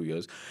the last 2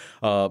 years.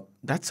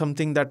 That's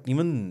something that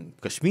even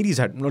Kashmiris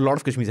a lot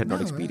of Kashmiris had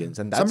not experienced.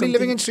 And that's somebody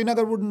living in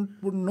Srinagar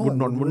wouldn't know.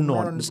 Would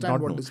not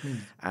understand what this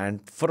means.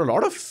 And for a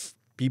lot of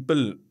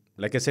people,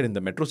 like I said, in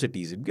the metro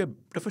cities, it'd be a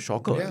bit of a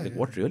shocker.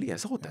 What really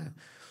has happened?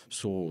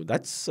 So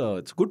that's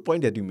it's a good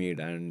point that you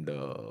made. And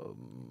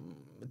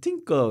I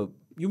think...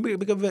 you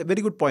make a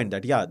very good point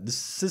that,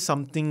 this is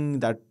something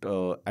that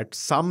at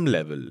some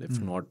level, if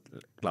not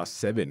class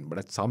 7, but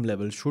at some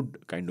level should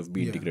kind of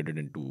be integrated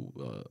into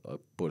a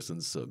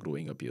person's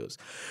growing up years.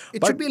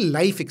 It should be a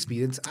life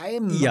experience. I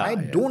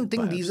don't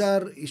think these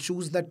are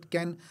issues that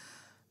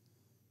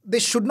they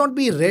should not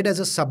be read as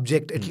a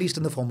subject, at least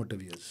in the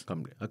formative years.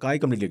 I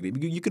completely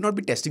agree. You cannot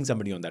be testing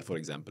somebody on that, for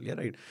example. Yeah,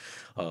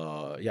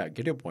 right.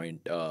 Get your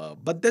point.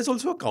 But there's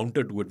also a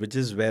counter to it, which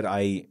is where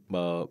I...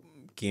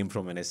 came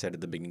from when I said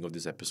at the beginning of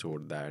this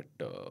episode that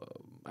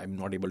I'm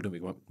not able to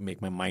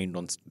make my mind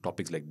on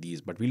topics like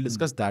these. But we'll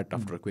discuss that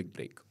after a quick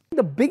break.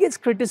 The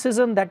biggest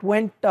criticism that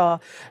went,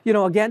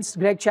 against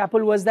Greg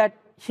Chappell was that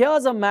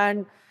here's a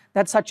man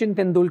that Sachin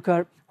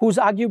Tendulkar, who's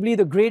arguably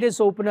the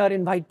greatest opener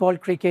in white ball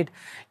cricket,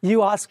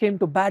 you ask him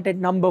to bat at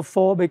number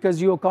 4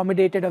 because you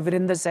accommodated a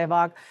Virender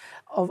Sehwag,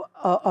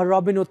 a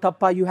Robin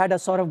Uthappa, you had a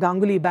sort of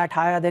Ganguly bat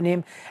higher than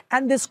him.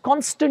 And this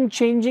constant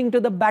changing to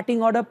the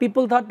batting order,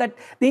 people thought that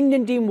the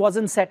Indian team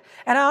wasn't set.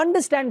 And I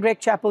understand Greg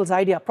Chappell's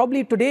idea.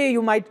 Probably today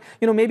you might,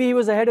 maybe he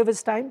was ahead of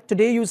his time.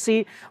 Today you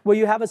see where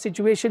you have a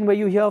situation where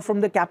you hear from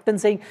the captain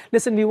saying,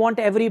 listen, we want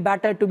every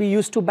batter to be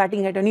used to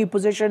batting at any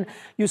position.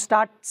 You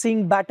start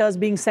seeing batters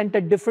being sent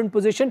at different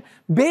position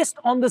based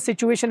on the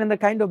situation and the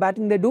kind of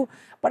batting they do.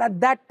 But at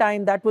that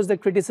time, that was the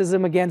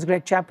criticism against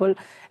Greg Chappell.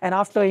 And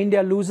after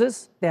India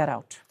loses, they're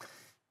out.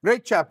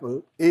 Greg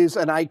Chappell is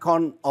an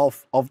icon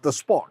of the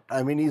sport.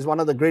 I mean, he's one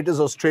of the greatest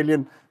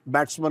Australian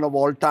batsmen of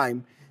all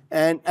time.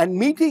 And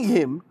meeting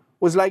him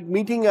was like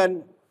meeting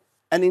an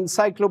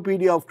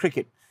encyclopedia of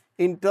cricket.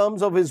 In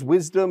terms of his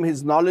wisdom,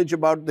 his knowledge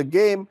about the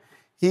game,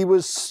 he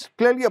was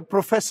clearly a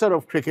professor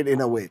of cricket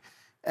in a way.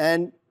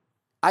 And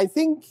I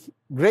think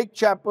Greg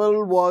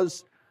Chappell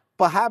was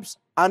perhaps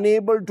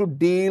unable to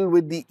deal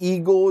with the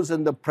egos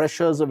and the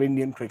pressures of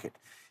Indian cricket.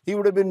 He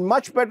would have been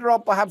much better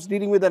off perhaps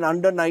dealing with an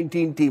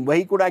under-19 team where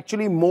he could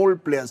actually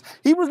mold players.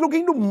 He was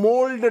looking to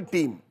mold a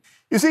team.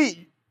 You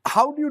see,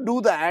 how do you do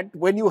that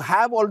when you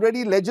have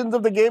already legends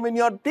of the game in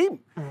your team?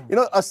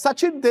 A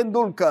Sachin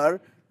Tendulkar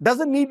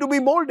doesn't need to be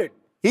molded.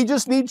 He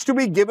just needs to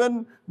be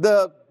given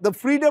the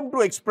freedom to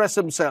express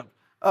himself.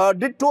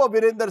 Ditto a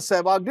Virender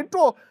Sehwag,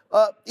 ditto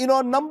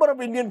a number of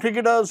Indian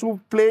cricketers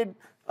who played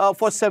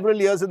for several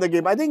years in the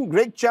game. I think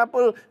Greg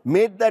Chappell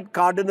made that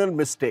cardinal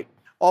mistake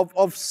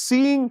of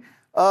seeing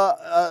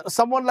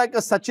someone like a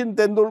Sachin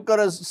Tendulkar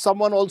as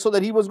someone also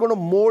that he was going to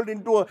mold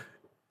into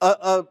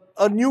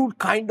a new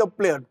kind of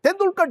player.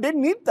 Tendulkar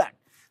didn't need that.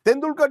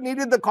 Tendulkar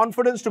needed the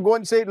confidence to go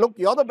and say, look,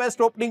 you're the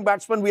best opening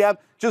batsman we have,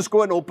 just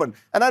go and open.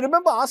 And I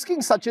remember asking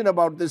Sachin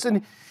about this,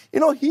 and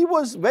he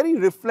was very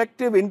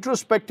reflective,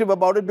 introspective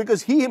about it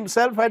because he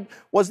himself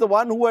was the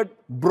one who had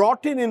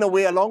brought in a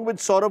way, along with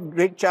sort of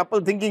Greg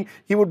Chappell, thinking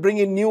he would bring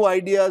in new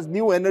ideas,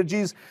 new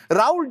energies.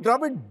 Rahul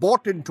Dravid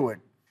bought into it.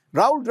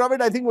 Rahul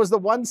Dravid, I think, was the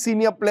one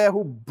senior player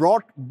who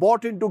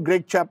bought into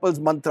Greg Chappell's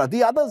mantra.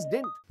 The others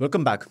didn't.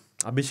 Welcome back.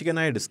 Abhishek and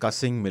I are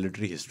discussing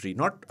military history.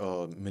 Not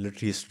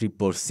military history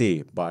per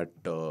se, but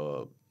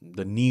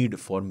the need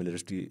for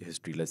military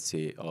history, let's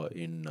say,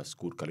 in a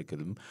school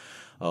curriculum.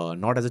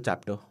 Not as a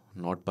chapter,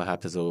 not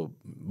perhaps as a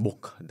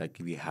book that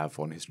we have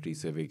on history,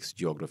 civics,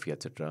 geography,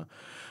 etc.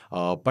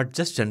 But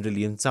just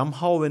generally, and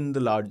somehow in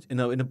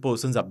a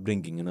person's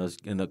upbringing,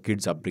 in a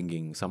kid's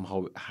upbringing,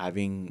 somehow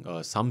having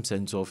some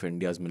sense of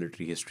India's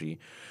military history.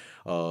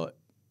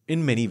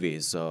 In many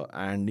ways.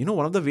 And,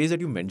 one of the ways that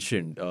you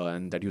mentioned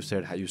and that you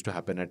said used to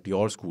happen at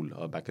your school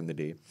back in the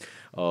day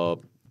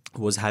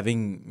was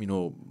having,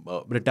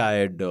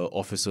 retired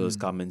officers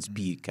come and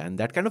speak. And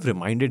that kind of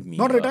reminded me.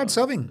 Not retired,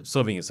 serving.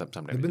 Serving is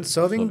sometimes. They've been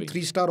serving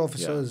 3-star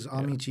officers,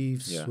 army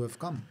chiefs who have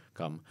come.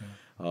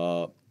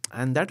 Yeah.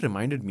 And that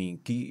reminded me,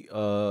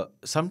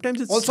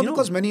 sometimes it's... Also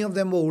because many of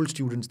them were old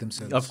students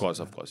themselves.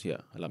 Of course, yeah.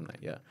 Alumni,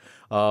 yeah.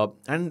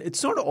 And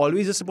it's not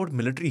always just about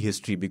military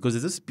history because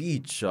there's a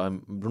speech, I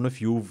don't know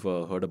if you've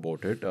heard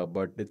about it,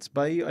 but it's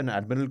by an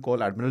admiral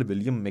called Admiral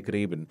William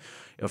McRaven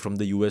from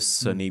the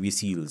US Navy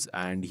SEALs.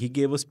 And he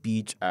gave a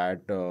speech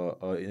at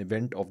an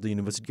event of the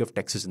University of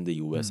Texas in the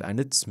US. And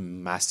it's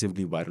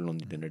massively viral on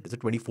the internet. It's a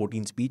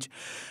 2014 speech.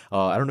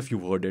 I don't know if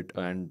you've heard it.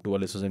 And to our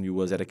listeners and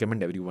viewers, I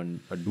recommend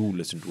everyone do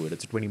listen to it.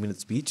 It's a 20-minute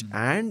speech.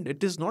 And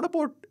it is not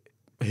about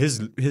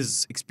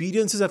his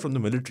experiences are from the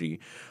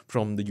military,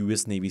 from the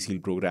US Navy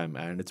SEAL program,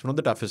 and it's one of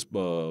the toughest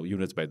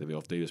units, by the way,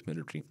 of the US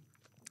military.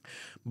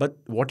 But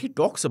what he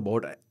talks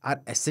about are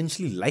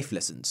essentially life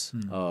lessons,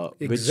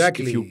 which if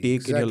you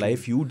take in your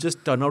life, you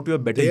just turn out to be a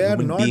better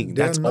human being.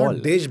 That's all.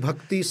 They are not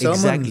Deshbhakti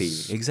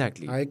sermons.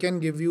 Exactly. I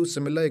can give you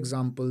similar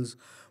examples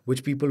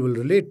which people will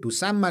relate to.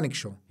 Sam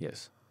Manekshaw.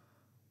 Yes.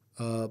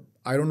 I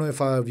don't know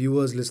if our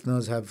viewers,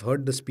 listeners have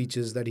heard the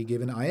speeches that he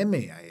gave in IMA,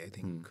 I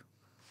think.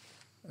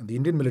 The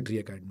Indian Military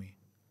Academy.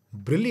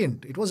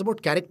 Brilliant. It was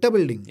about character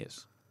building.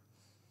 Yes.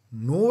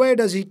 Nowhere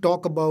does he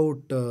talk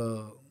about,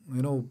 Bharat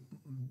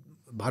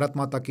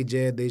Mata ki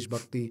Jai, Desh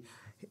Bhakti.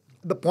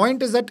 The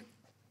point is that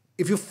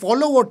if you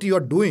follow what you are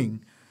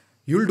doing,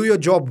 you'll do your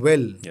job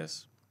well.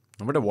 Yes.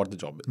 No matter what the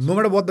job is. No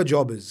matter what the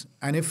job is.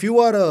 And if you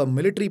are a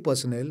military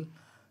personnel,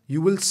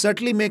 you will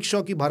certainly make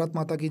sure ki Bharat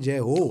Mata ki Jai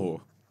ho.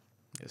 Oh.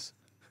 Yes.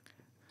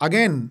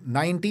 Again,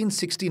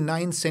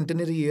 1969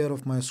 centenary year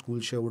of my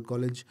school, Sherwood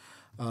College.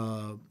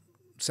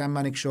 Sam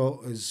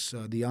Manekshaw is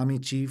the army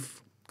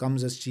chief,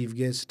 comes as chief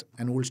guest,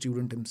 an old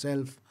student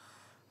himself,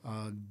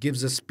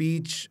 gives a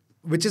speech,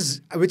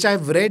 which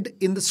I've read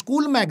in the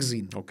school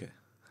magazine. Okay.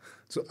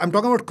 So I'm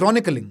talking about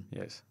chronicling.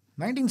 Yes.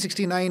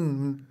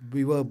 1969,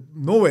 we were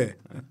nowhere.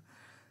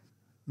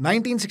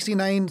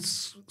 1969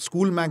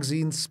 school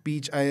magazine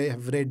speech I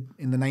have read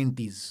in the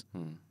 90s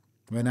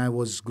when I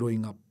was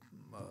growing up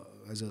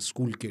as a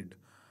school kid.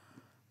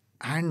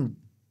 And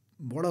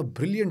what a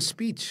brilliant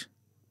speech.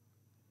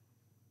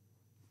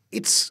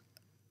 It's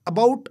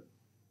about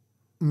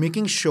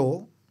making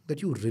sure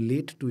that you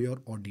relate to your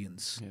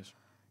audience. Yes.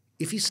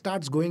 If he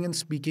starts going and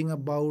speaking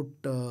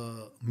about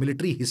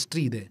military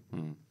history there,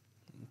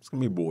 It's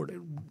going to be bored.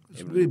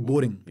 it's very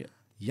boring. Yeah.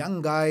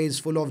 Young guys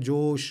full of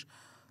josh.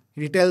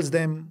 He tells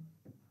them,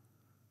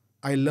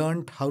 I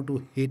learned how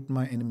to hate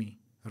my enemy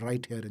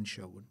right here in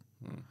Sherwood.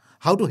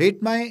 How to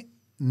hate my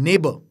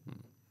neighbor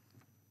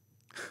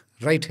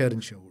right here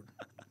in Sherwood.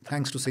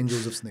 Thanks to St.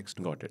 Joseph's next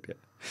door. Got it, yeah.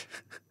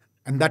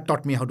 And that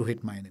taught me how to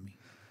hate my enemy.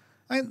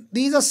 And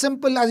these are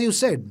simple, as you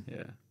said.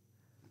 Yeah.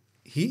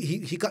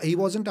 He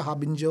wasn't a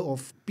harbinger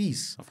of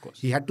peace. Of course.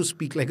 He had to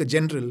speak like a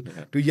general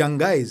to young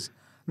guys.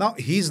 Now,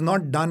 he's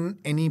not done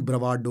any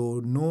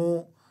bravado,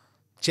 no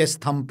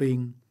chest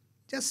thumping,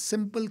 just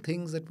simple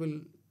things that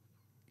will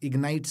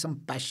ignite some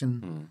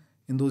passion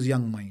in those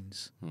young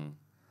minds.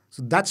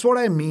 So that's what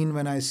I mean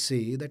when I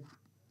say that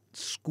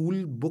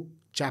school book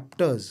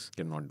chapters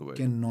Cannot do it.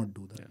 cannot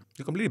do that. Yeah.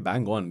 You completely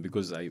bang on,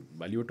 because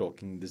while you were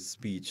talking, this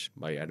speech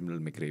by Admiral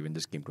McRaven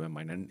just came to my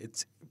mind, and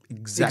it's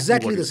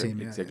exactly what the you said, same,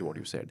 yeah, exactly what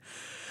you said.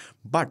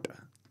 But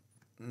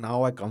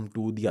now I come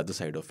to the other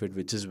side of it,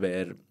 which is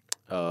where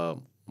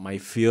my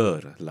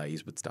fear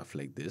lies with stuff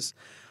like this.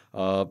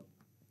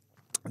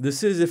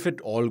 This is if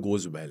it all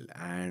goes well,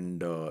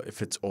 and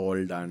if it's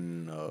all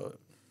done.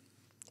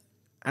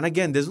 And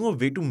again, there's no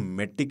way to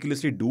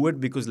meticulously do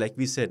it, because like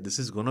we said, this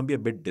is going to be a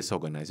bit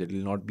disorganized. It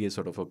will not be a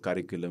sort of a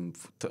curriculum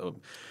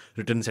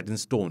written set in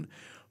stone.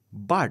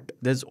 But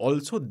there's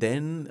also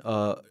then,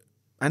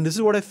 and this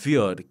is what I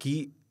fear,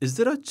 is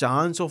there a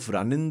chance of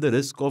running the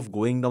risk of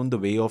going down the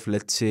way of,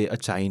 let's say, a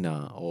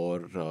China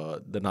or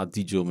the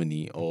Nazi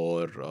Germany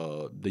or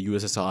the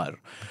USSR,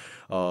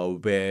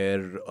 where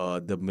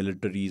the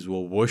militaries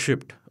were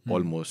worshipped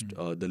almost,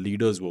 the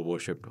leaders were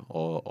worshipped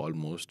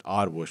almost,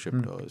 are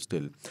worshipped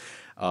still.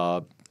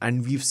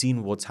 And we've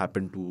seen what's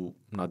happened to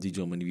Nazi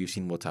Germany, we've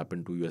seen what's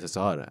happened to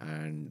USSR,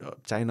 and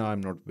China,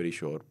 I'm not very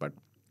sure, but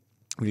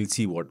we'll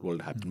see what will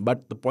happen.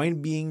 But the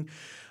point being,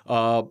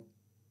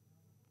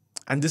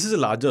 and this is a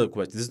larger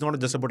question. This is not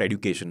just about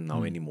education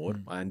now anymore.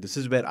 And this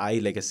is where I,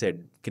 like I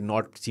said,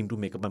 cannot seem to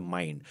make up my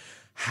mind.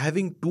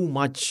 Having too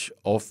much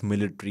of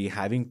military,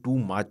 having too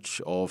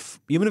much of,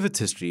 even if it's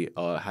history,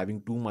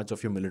 having too much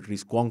of your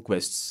military's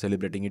conquests,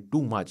 celebrating it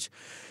too much,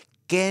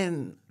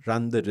 can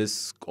run the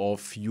risk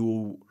of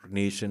your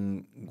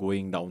nation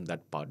going down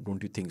that path.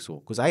 Don't you think so?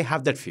 Because I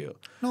have that fear.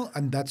 No,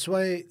 and that's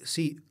why,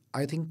 see,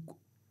 I think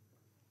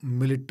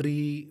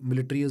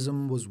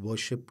militarism was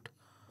worshipped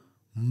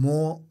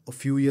more a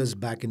few years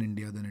back in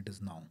India than it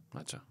is now.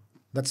 Acha.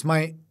 That's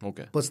my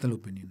Okay. personal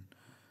opinion.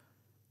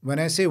 When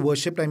I say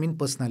worshipped, I mean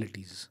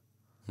personalities.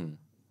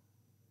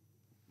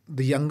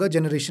 The younger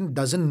generation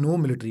doesn't know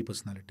military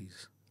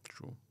personalities.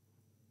 True.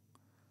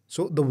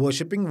 So the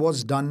worshipping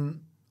was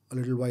done a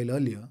little while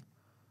earlier.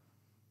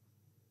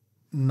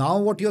 Now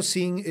what you're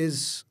seeing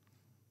is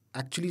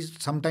actually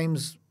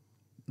sometimes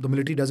the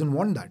military doesn't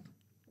want that.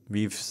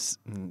 We've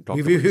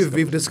talked about this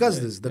We've stuff. discussed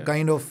Yeah, this, the yeah.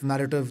 kind of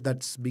narrative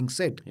that's being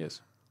said.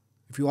 Yes.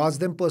 If you ask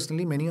them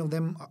personally, many of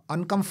them are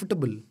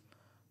uncomfortable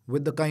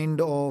with the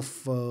kind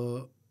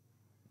of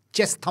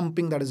chest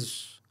thumping that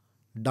is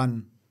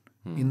done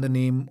in the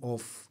name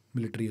of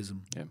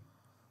militarism. Yeah.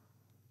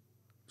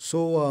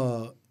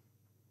 So,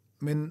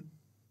 I mean,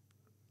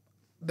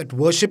 that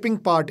worshipping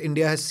part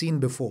India has seen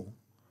before,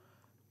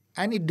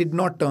 and it did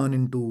not turn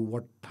into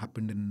what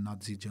happened in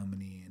Nazi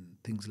Germany and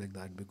things like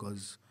that,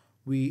 because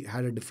we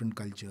had a different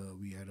culture,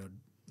 we had a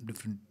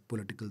different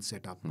political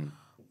setup,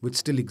 which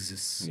still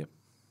exists. Yeah.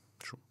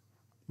 True.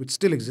 Which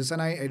still exists,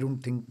 and I don't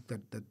think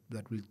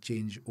that will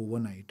change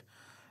overnight.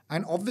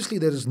 And obviously,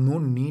 there is no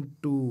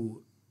need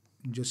to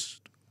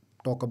just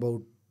talk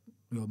about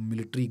your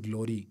military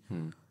glory,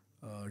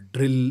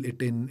 drill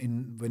it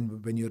in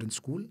when you're in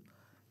school.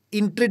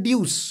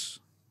 Introduce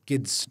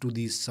kids to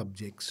these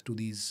subjects, to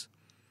these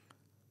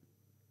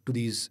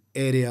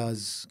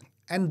areas,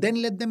 and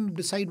then let them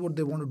decide what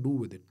they want to do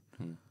with it.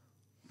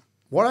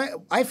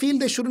 What I feel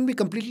they shouldn't be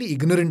completely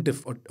ignorant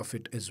of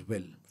it as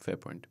well. Fair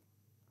point.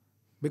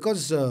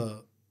 Because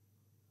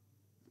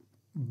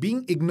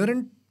being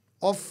ignorant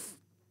of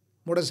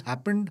what has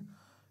happened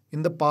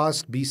in the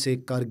past, be say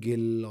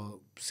Kargil or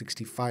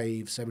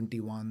 65,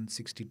 71,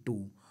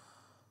 62,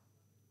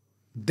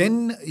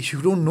 then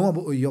you don't know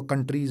about your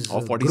country's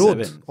Or 47.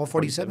 growth. Or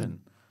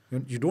 47.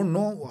 You don't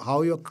know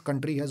how your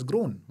country has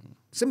grown.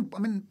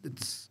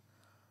 It's...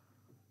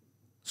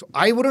 So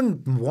I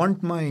wouldn't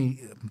want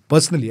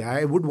personally,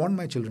 I would want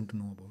my children to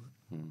know about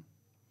it.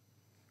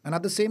 And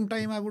at the same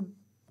time, I would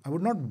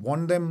not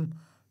want them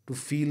to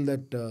feel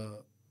that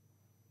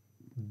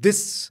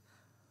this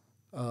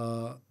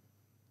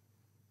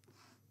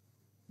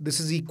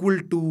is equal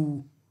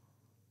to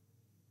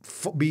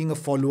being a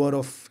follower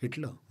of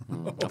Hitler.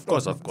 Of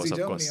course.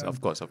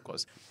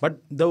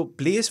 But the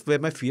place where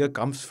my fear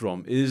comes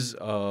from is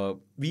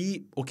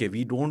we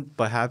don't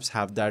perhaps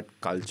have that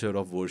culture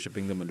of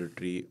worshipping the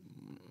military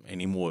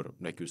anymore,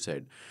 like you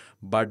said.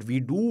 But we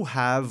do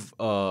have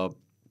a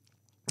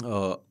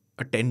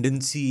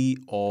tendency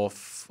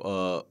of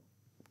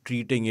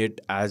treating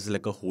it as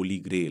like a holy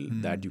grail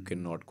that you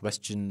cannot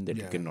question, that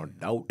you cannot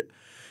doubt.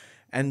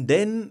 And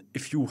then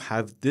if you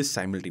have this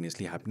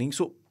simultaneously happening,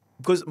 so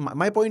because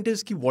my point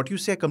is ki what you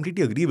say, I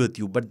completely agree with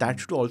you, but that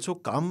should also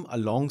come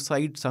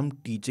alongside some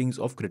teachings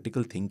of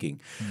critical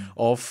thinking,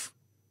 of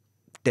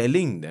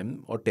telling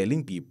them or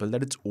telling people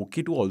that it's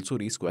okay to also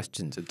raise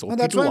questions. It's okay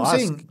that's to why I'm ask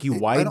saying, ki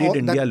why did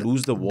India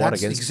lose the war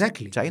that's against China?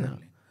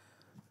 Exactly.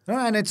 No,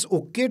 and it's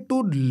okay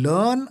to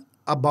learn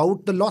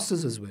about the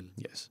losses as well.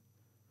 Yes.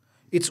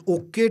 It's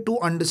okay to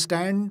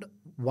understand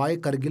why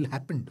Kargil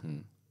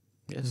happened.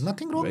 Yes. There's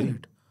nothing wrong in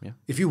it. Yeah.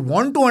 If you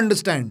want to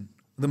understand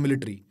the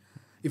military,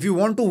 if you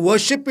want to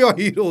worship your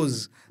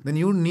heroes, then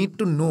you need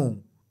to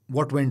know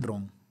what went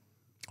wrong.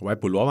 Why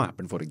Pulwama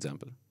happened, for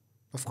example.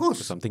 Of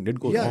course. Something did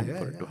go wrong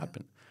for it to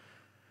happen.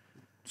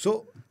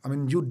 So, I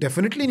mean, you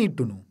definitely need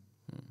to know.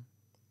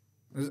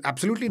 There's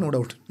absolutely no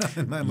doubt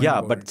in my mind. Yeah,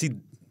 about but it. see,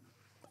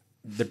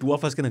 the two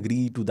of us can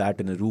agree to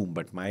that in a room,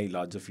 but my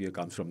larger fear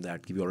comes from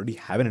that. We already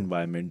have an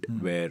environment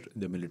where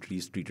the military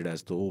is treated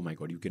as though, oh my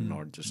God, you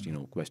cannot just,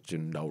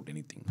 question, doubt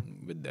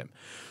anything with them.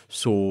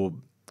 So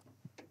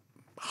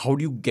how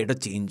do you get a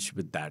change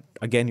with that?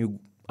 Again, you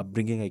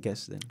upbringing, I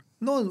guess, then.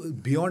 No,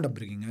 beyond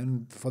upbringing.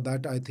 And for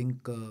that, I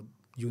think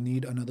you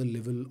need another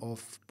level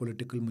of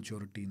political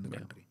maturity in the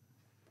country.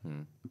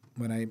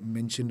 When I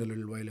mentioned a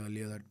little while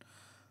earlier that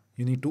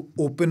you need to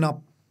open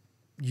up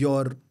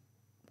your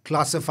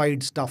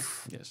classified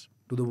stuff Yes.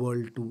 to the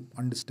world to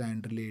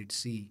understand, relate,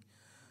 see,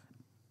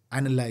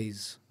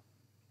 analyze.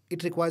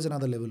 It requires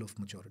another level of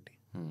maturity,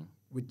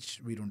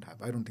 which we don't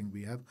have. I don't think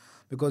we have,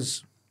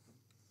 because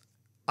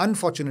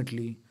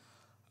unfortunately,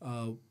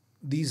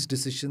 these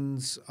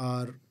decisions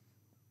are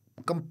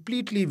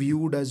completely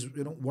viewed as,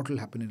 what will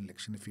happen in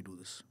election if we do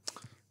this.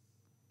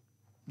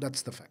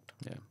 That's the fact.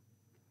 Yeah.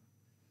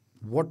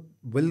 What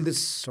will this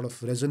sort of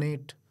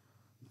resonate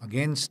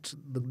against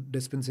the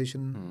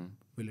dispensation?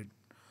 Will it?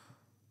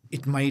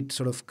 It might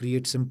sort of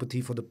create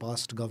sympathy for the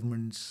past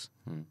governments.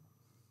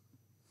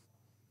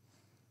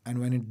 And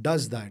when it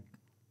does that,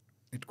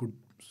 it could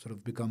sort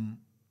of become,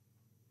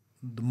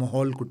 the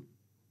mahal could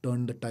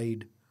turn the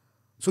tide.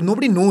 So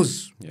nobody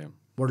knows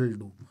what it'll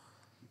do.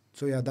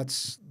 So yeah,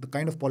 that's the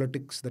kind of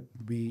politics that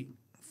we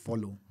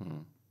follow.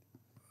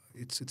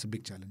 It's a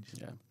big challenge.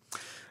 Yeah.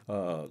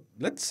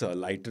 Let's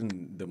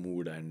lighten the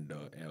mood and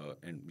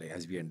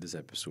as we end this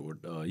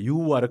episode,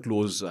 you are a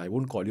close, I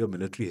won't call you a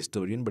military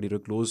historian, but you're a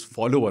close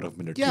follower of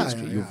military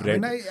history. You've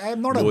read. I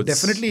am not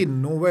definitely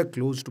nowhere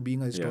close to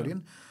being a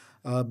historian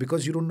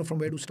because you don't know from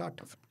where to start.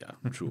 Yeah,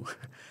 true.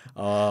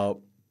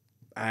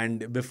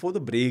 And before the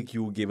break,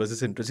 you gave us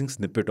this interesting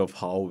snippet of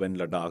how when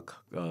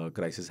Ladakh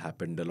crisis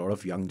happened, a lot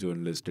of young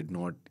journalists did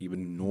not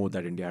even know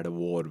that India had a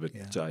war with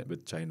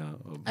China.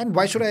 And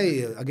why should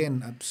I,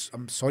 again,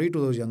 I'm sorry to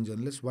those young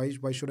journalists, why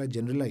should I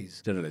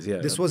generalize? Generalize, yeah.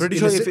 This was pretty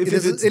sure if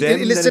it's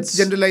them, illicit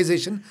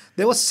generalization.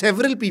 There were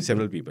several people.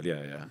 Several people,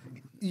 yeah.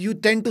 You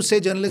tend to say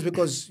journalists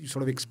because you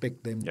sort of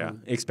expect them to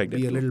expect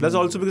be it. a little Plus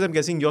more also because I'm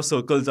guessing your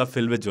circles are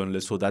filled with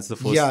journalists, so that's the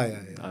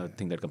first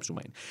thing that comes to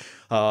mind.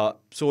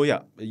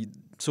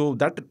 So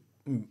that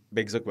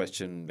begs a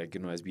question,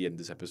 as we end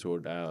this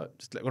episode,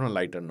 just like on a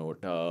lighter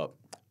note,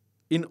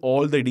 in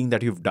all the reading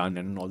that you've done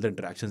and all the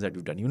interactions that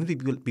you've done,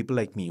 people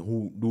like me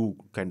who do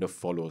kind of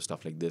follow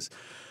stuff like this,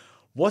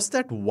 was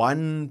that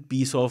one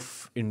piece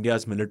of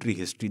India's military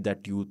history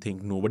that you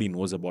think nobody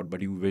knows about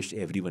but you wish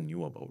everyone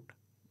knew about?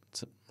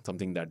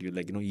 Something that you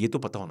ye to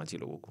pata hona chahiye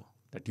logo ko,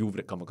 that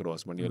you've come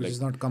across when you're which like...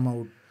 has not come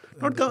out.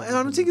 I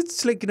don't think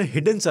it's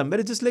hidden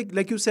somewhere. It's just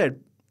like you said,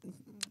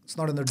 it's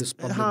not in the public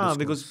discourse.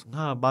 Because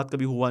baat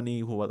kabhi hua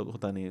nahi,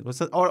 hota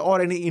nahi.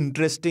 Or any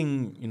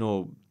interesting,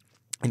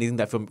 anything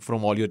that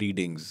from all your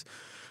readings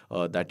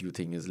that you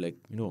think is did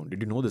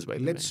you know this by the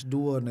way? Let's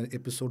do an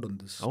episode on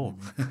this. Oh.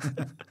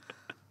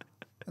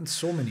 And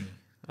so many,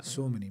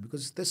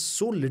 because there's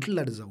so little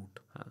that is out.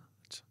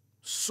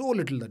 So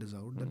little that is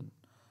out. That,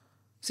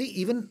 see,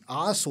 even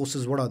our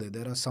sources, what are they?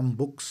 There are some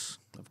books.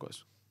 Of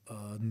course.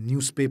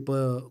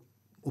 Newspaper,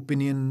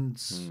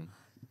 opinions.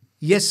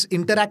 Yes,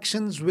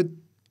 interactions with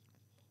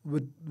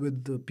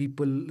the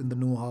people in the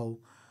know-how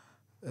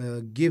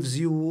gives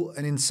you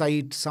an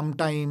insight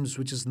sometimes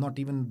which is not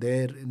even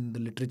there in the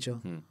literature.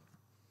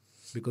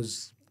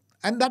 Because,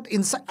 and that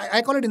insight,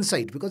 I call it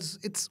insight because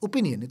it's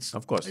opinion. It's,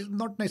 of course, it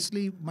not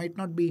necessarily, might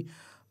not be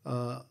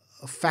a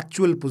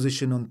factual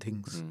position on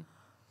things.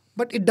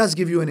 But it does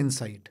give you an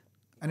insight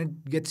and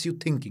it gets you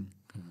thinking.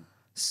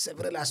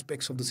 Several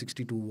aspects of the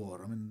 62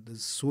 war. I mean,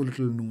 there's so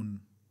little known.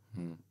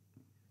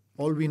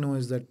 All we know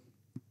is that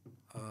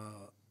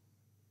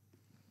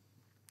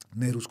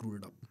Nehru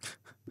screwed it up.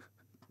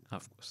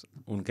 Of course.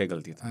 Unke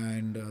galti tha.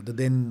 And the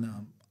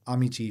then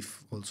army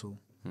chief also.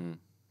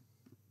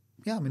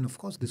 Yeah, I mean, of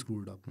course they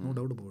screwed it up. No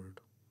doubt about it.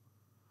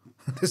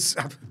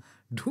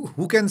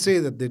 Who can say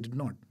that they did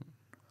not?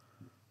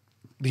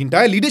 The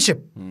entire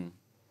leadership,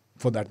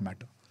 for that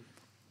matter.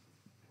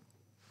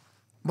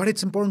 But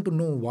it's important to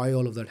know why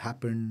all of that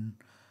happened.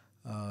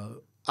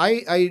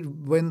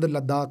 When the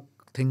Ladakh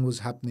thing was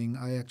happening,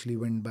 I actually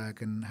went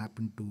back and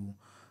happened to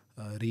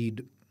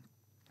read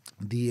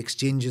the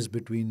exchanges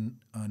between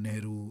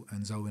Nehru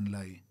and Zhou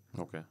Enlai.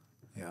 Okay.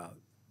 Yeah,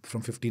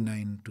 from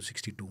 59 to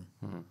 62.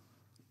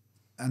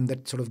 And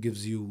that sort of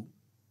gives you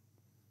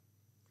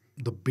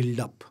the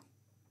build-up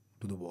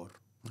to the war.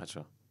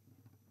 Achha.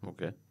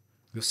 Okay.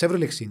 There were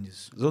several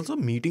exchanges. There's also a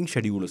meeting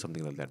schedule or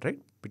something like that, right?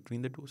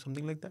 Between the two,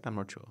 something like that? I'm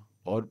not sure.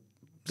 Or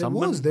They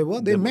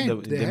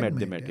met.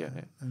 They met, yeah.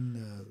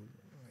 And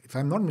if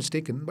I'm not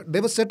mistaken, but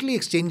there were certainly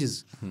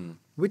exchanges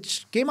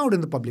which came out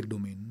in the public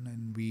domain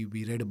and we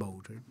read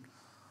about it.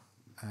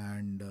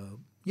 And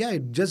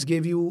it just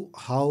gave you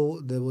how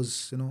there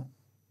was,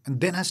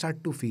 and then I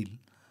started to feel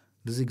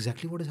this is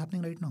exactly what is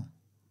happening right now.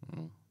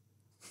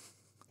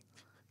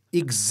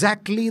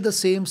 Exactly the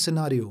same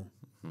scenario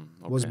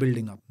was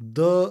building up.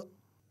 The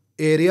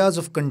areas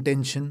of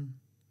contention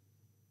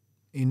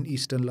in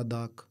eastern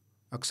Ladakh,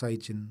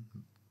 Aksai Chin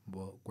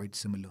were quite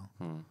similar.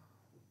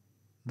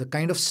 The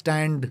kind of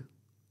stand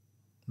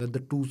that the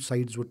two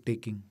sides were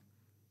taking,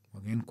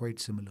 again quite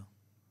similar.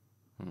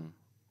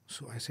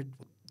 So I said,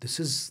 this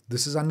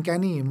is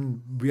uncanny. I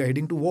mean, we are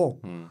heading to war.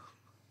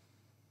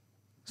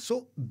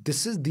 So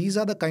these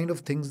are the kind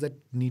of things that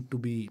need to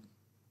be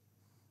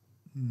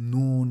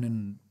known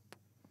and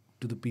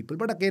to the people.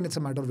 But again, it's a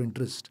matter of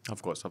interest.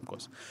 Of course.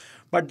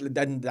 But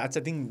then that's, I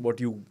think, what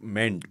you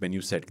meant when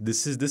you said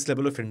this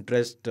level of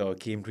interest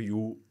came to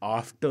you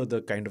after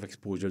the kind of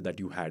exposure that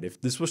you had. If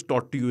this was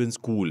taught to you in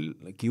school,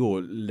 like,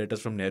 letters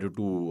from Nehru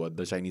to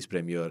the Chinese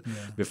premier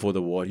before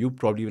the war, you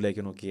probably were like,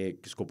 okay,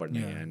 kisko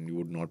padhne hai, and you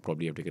would not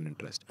probably have taken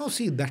interest. No,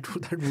 see, that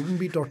wouldn't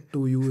be taught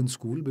to you in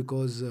school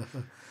because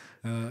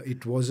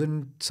it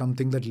wasn't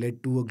something that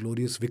led to a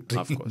glorious victory.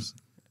 Of course.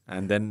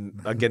 And then,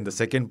 again, the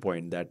second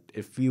point that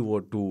if we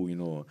were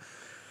to,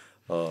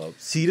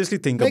 seriously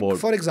think about...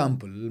 For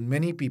example,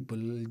 many people,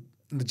 in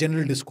the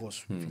general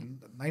discourse,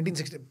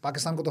 1960,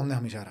 Pakistan को तो हमने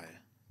हमेशा हराया है.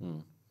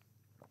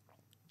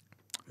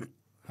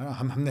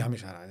 हमने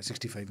हमेशा हराया,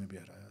 65 में भी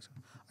हराया.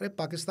 अरे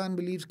Pakistan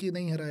believes कि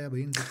नहीं हराया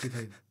भाई in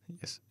 65.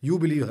 Yes. You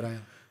believe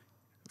हराया.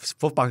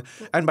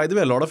 And by the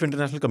way, a lot of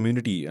international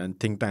community and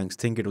think tanks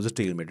think it was a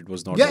stalemate. It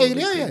was not.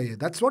 Yeah.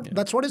 That's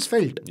what is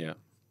felt. Yeah.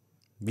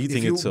 We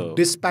think it's a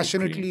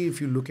dispassionately, if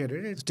you look at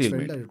it, it's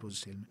felt that it was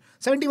stalemate.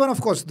 71,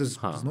 of course,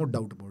 there's no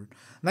doubt about it.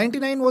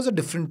 99 was a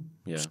different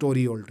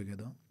story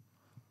altogether.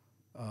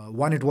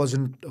 One, it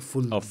wasn't a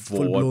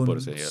full-blown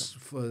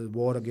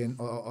war again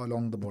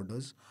along the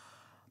borders.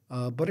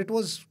 But it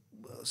was,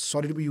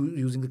 sorry to be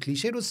using the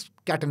cliche, it was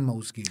cat and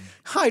mouse game.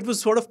 It was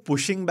sort of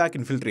pushing back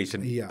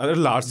infiltration. At a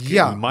large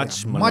scale.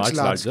 Much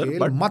larger. Scale,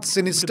 but much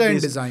sinister in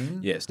design.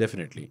 Yes,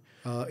 definitely.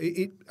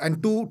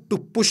 And to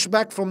push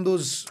back from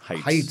those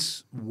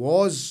heights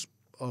was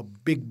a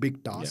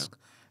big task.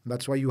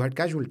 That's why you had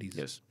casualties.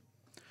 Yes.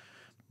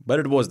 But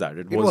it was that.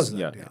 It was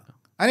that.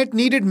 And it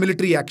needed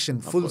military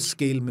action,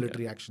 full-scale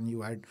military action.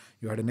 You had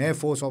an Air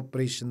Force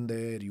operation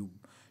there.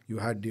 You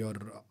had your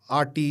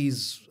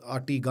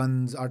RT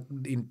guns,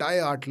 the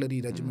entire artillery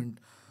regiment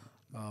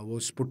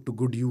was put to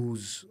good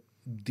use.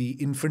 The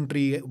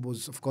infantry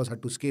was, of course,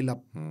 had to scale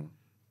up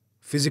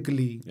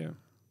physically. Yeah.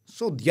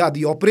 So,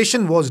 the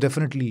operation was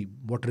definitely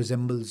what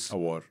resembles a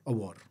war.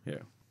 Yeah.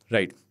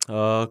 Right.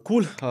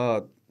 Cool.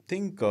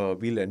 Think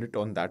we'll end it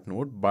on that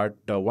note. But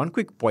one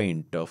quick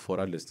point for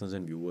our listeners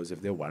and viewers,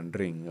 if they're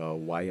wondering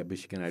why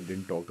Abhishek and I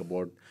didn't talk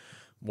about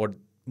what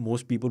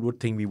most people would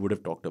think we would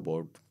have talked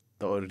about,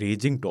 the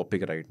raging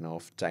topic right now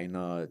of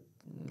China,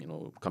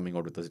 coming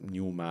out with a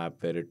new map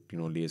where it,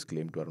 lays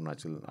claim to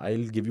Arunachal. I'll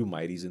give you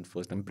my reason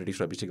first. I'm pretty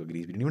sure Abhishek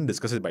agrees. We didn't even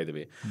discuss it, by the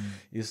way.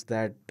 Is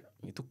that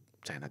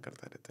China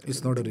karta rehta hai.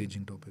 It's not a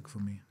raging topic for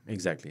me.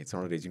 Exactly. It's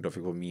not a raging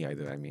topic for me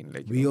either. I mean,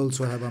 like... We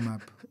also have a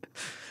map.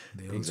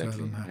 They also have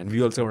a map. And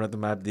we also have the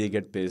map. They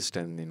get pissed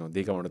and,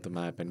 they come out of the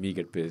map and we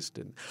get pissed.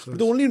 And but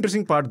the only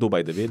interesting part, though,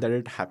 by the way, that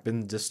it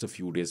happened just a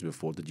few days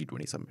before the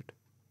G20 summit,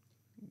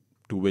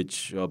 to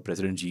which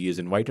President Xi is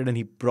invited, and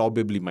he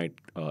probably might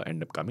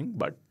end up coming,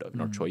 but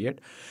not sure yet.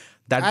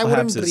 That I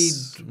perhaps wouldn't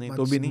is...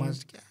 read much.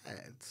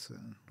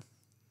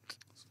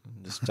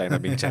 Just China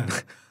being China.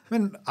 I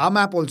mean, our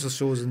map also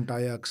shows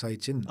entire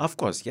Aksai Chin. Of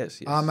course,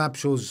 yes. Our map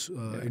shows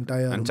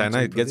entire... And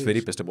China gets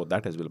very pissed about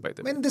that as well, by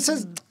the way. I mean, this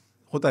is...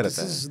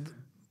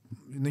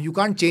 you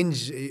can't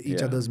change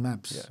each other's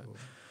maps. Yeah.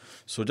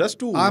 So just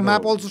to... Our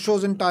map also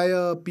shows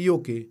entire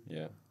POK.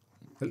 Yeah.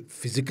 Well,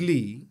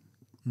 physically,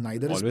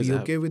 neither is Always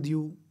POK with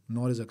you,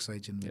 nor is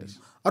Aksai Chin with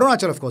you.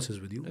 Arunachal, of course,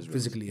 is with you,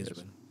 physically as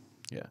well.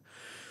 Yeah.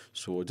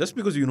 So just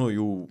because,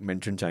 you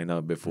mentioned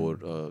China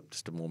before,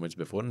 just a moment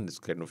before, and it's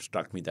kind of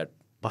struck me that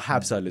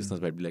perhaps our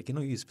listeners might be like,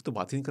 इस पे तो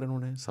बात ही नहीं कर रहे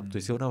उन्होंने, सब तो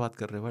इसी होना बात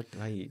कर रहे हैं, but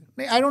भाई...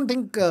 I don't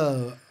think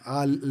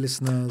our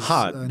listeners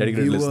and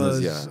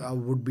viewers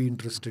would be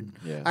interested.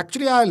 Yeah.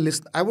 Actually,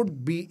 I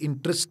would be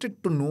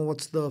interested to know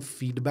what's the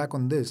feedback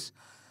on this,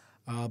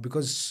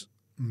 because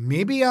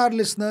maybe our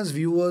listeners,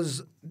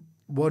 viewers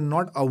were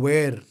not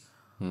aware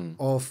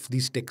of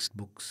these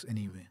textbooks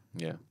anyway.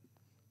 Yeah.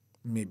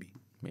 Maybe.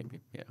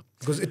 Yeah.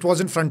 Because it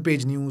wasn't front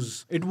page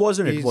news. It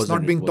wasn't. It's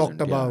not being talked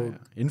Yeah, about. yeah.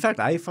 In fact,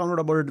 I found out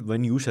about it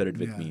when you shared it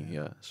with me.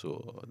 Yeah.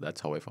 So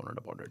that's how I found out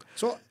about it.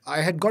 So I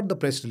had got the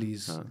press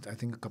release, I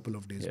think a couple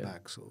of days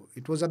back. So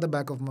it was at the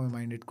back of my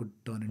mind. It could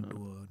turn into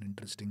an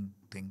interesting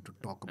thing to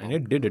talk about. And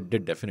it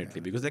did definitely.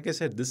 Because like I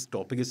said, this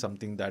topic is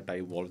something that I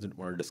always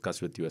want to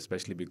discuss with you,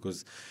 especially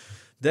because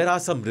there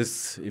are some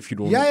risks if you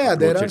don't. Yeah,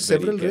 there approach are it very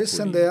several risks,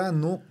 and carefully. there are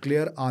no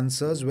clear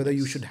answers whether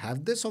you should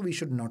have this or we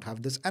should not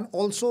have this. And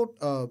also,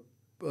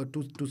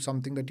 to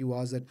something that you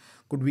asked, that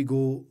could we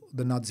go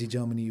the Nazi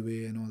Germany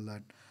way and all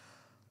that.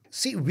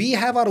 See, we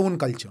have our own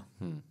culture,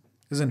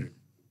 isn't it?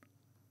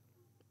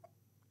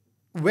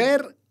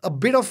 Where a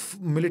bit of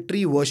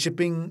military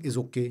worshipping is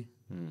okay.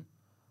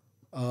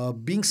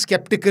 Being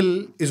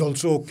skeptical is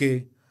also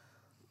okay.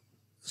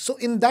 So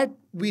in that,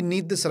 we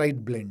need this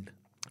right blend.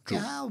 True.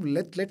 Yeah,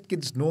 let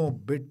kids know a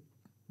bit,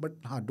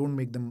 but don't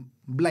make them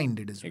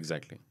blinded as well.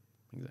 Exactly.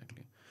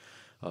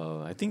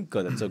 I think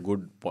that's a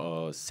good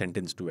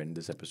sentence to end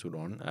this episode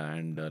on.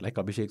 And like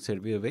Abhishek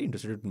said, we are very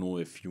interested to know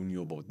if you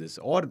knew about this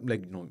or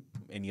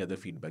any other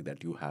feedback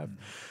that you have.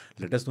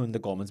 Let us know in the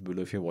comments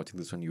below if you're watching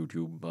this on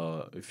YouTube.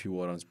 If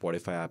you are on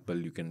Spotify, Apple,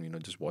 you can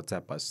just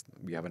WhatsApp us.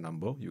 We have a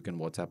number. You can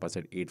WhatsApp us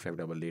at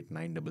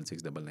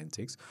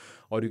 8588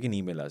 or you can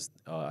email us.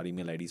 Our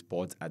email ID is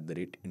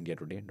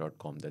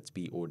pods@indiatoday.com. That's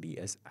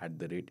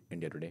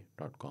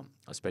pods@indiatoday.com.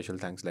 A special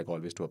thanks, like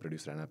always, to our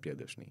producer Anna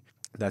Priyadarshini.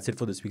 That's it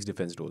for this week's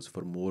Defense Dose.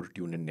 For more,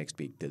 tune in next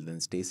week. Till then,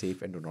 stay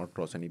safe and do not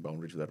cross any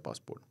boundaries with our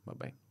passport.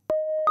 Bye-bye.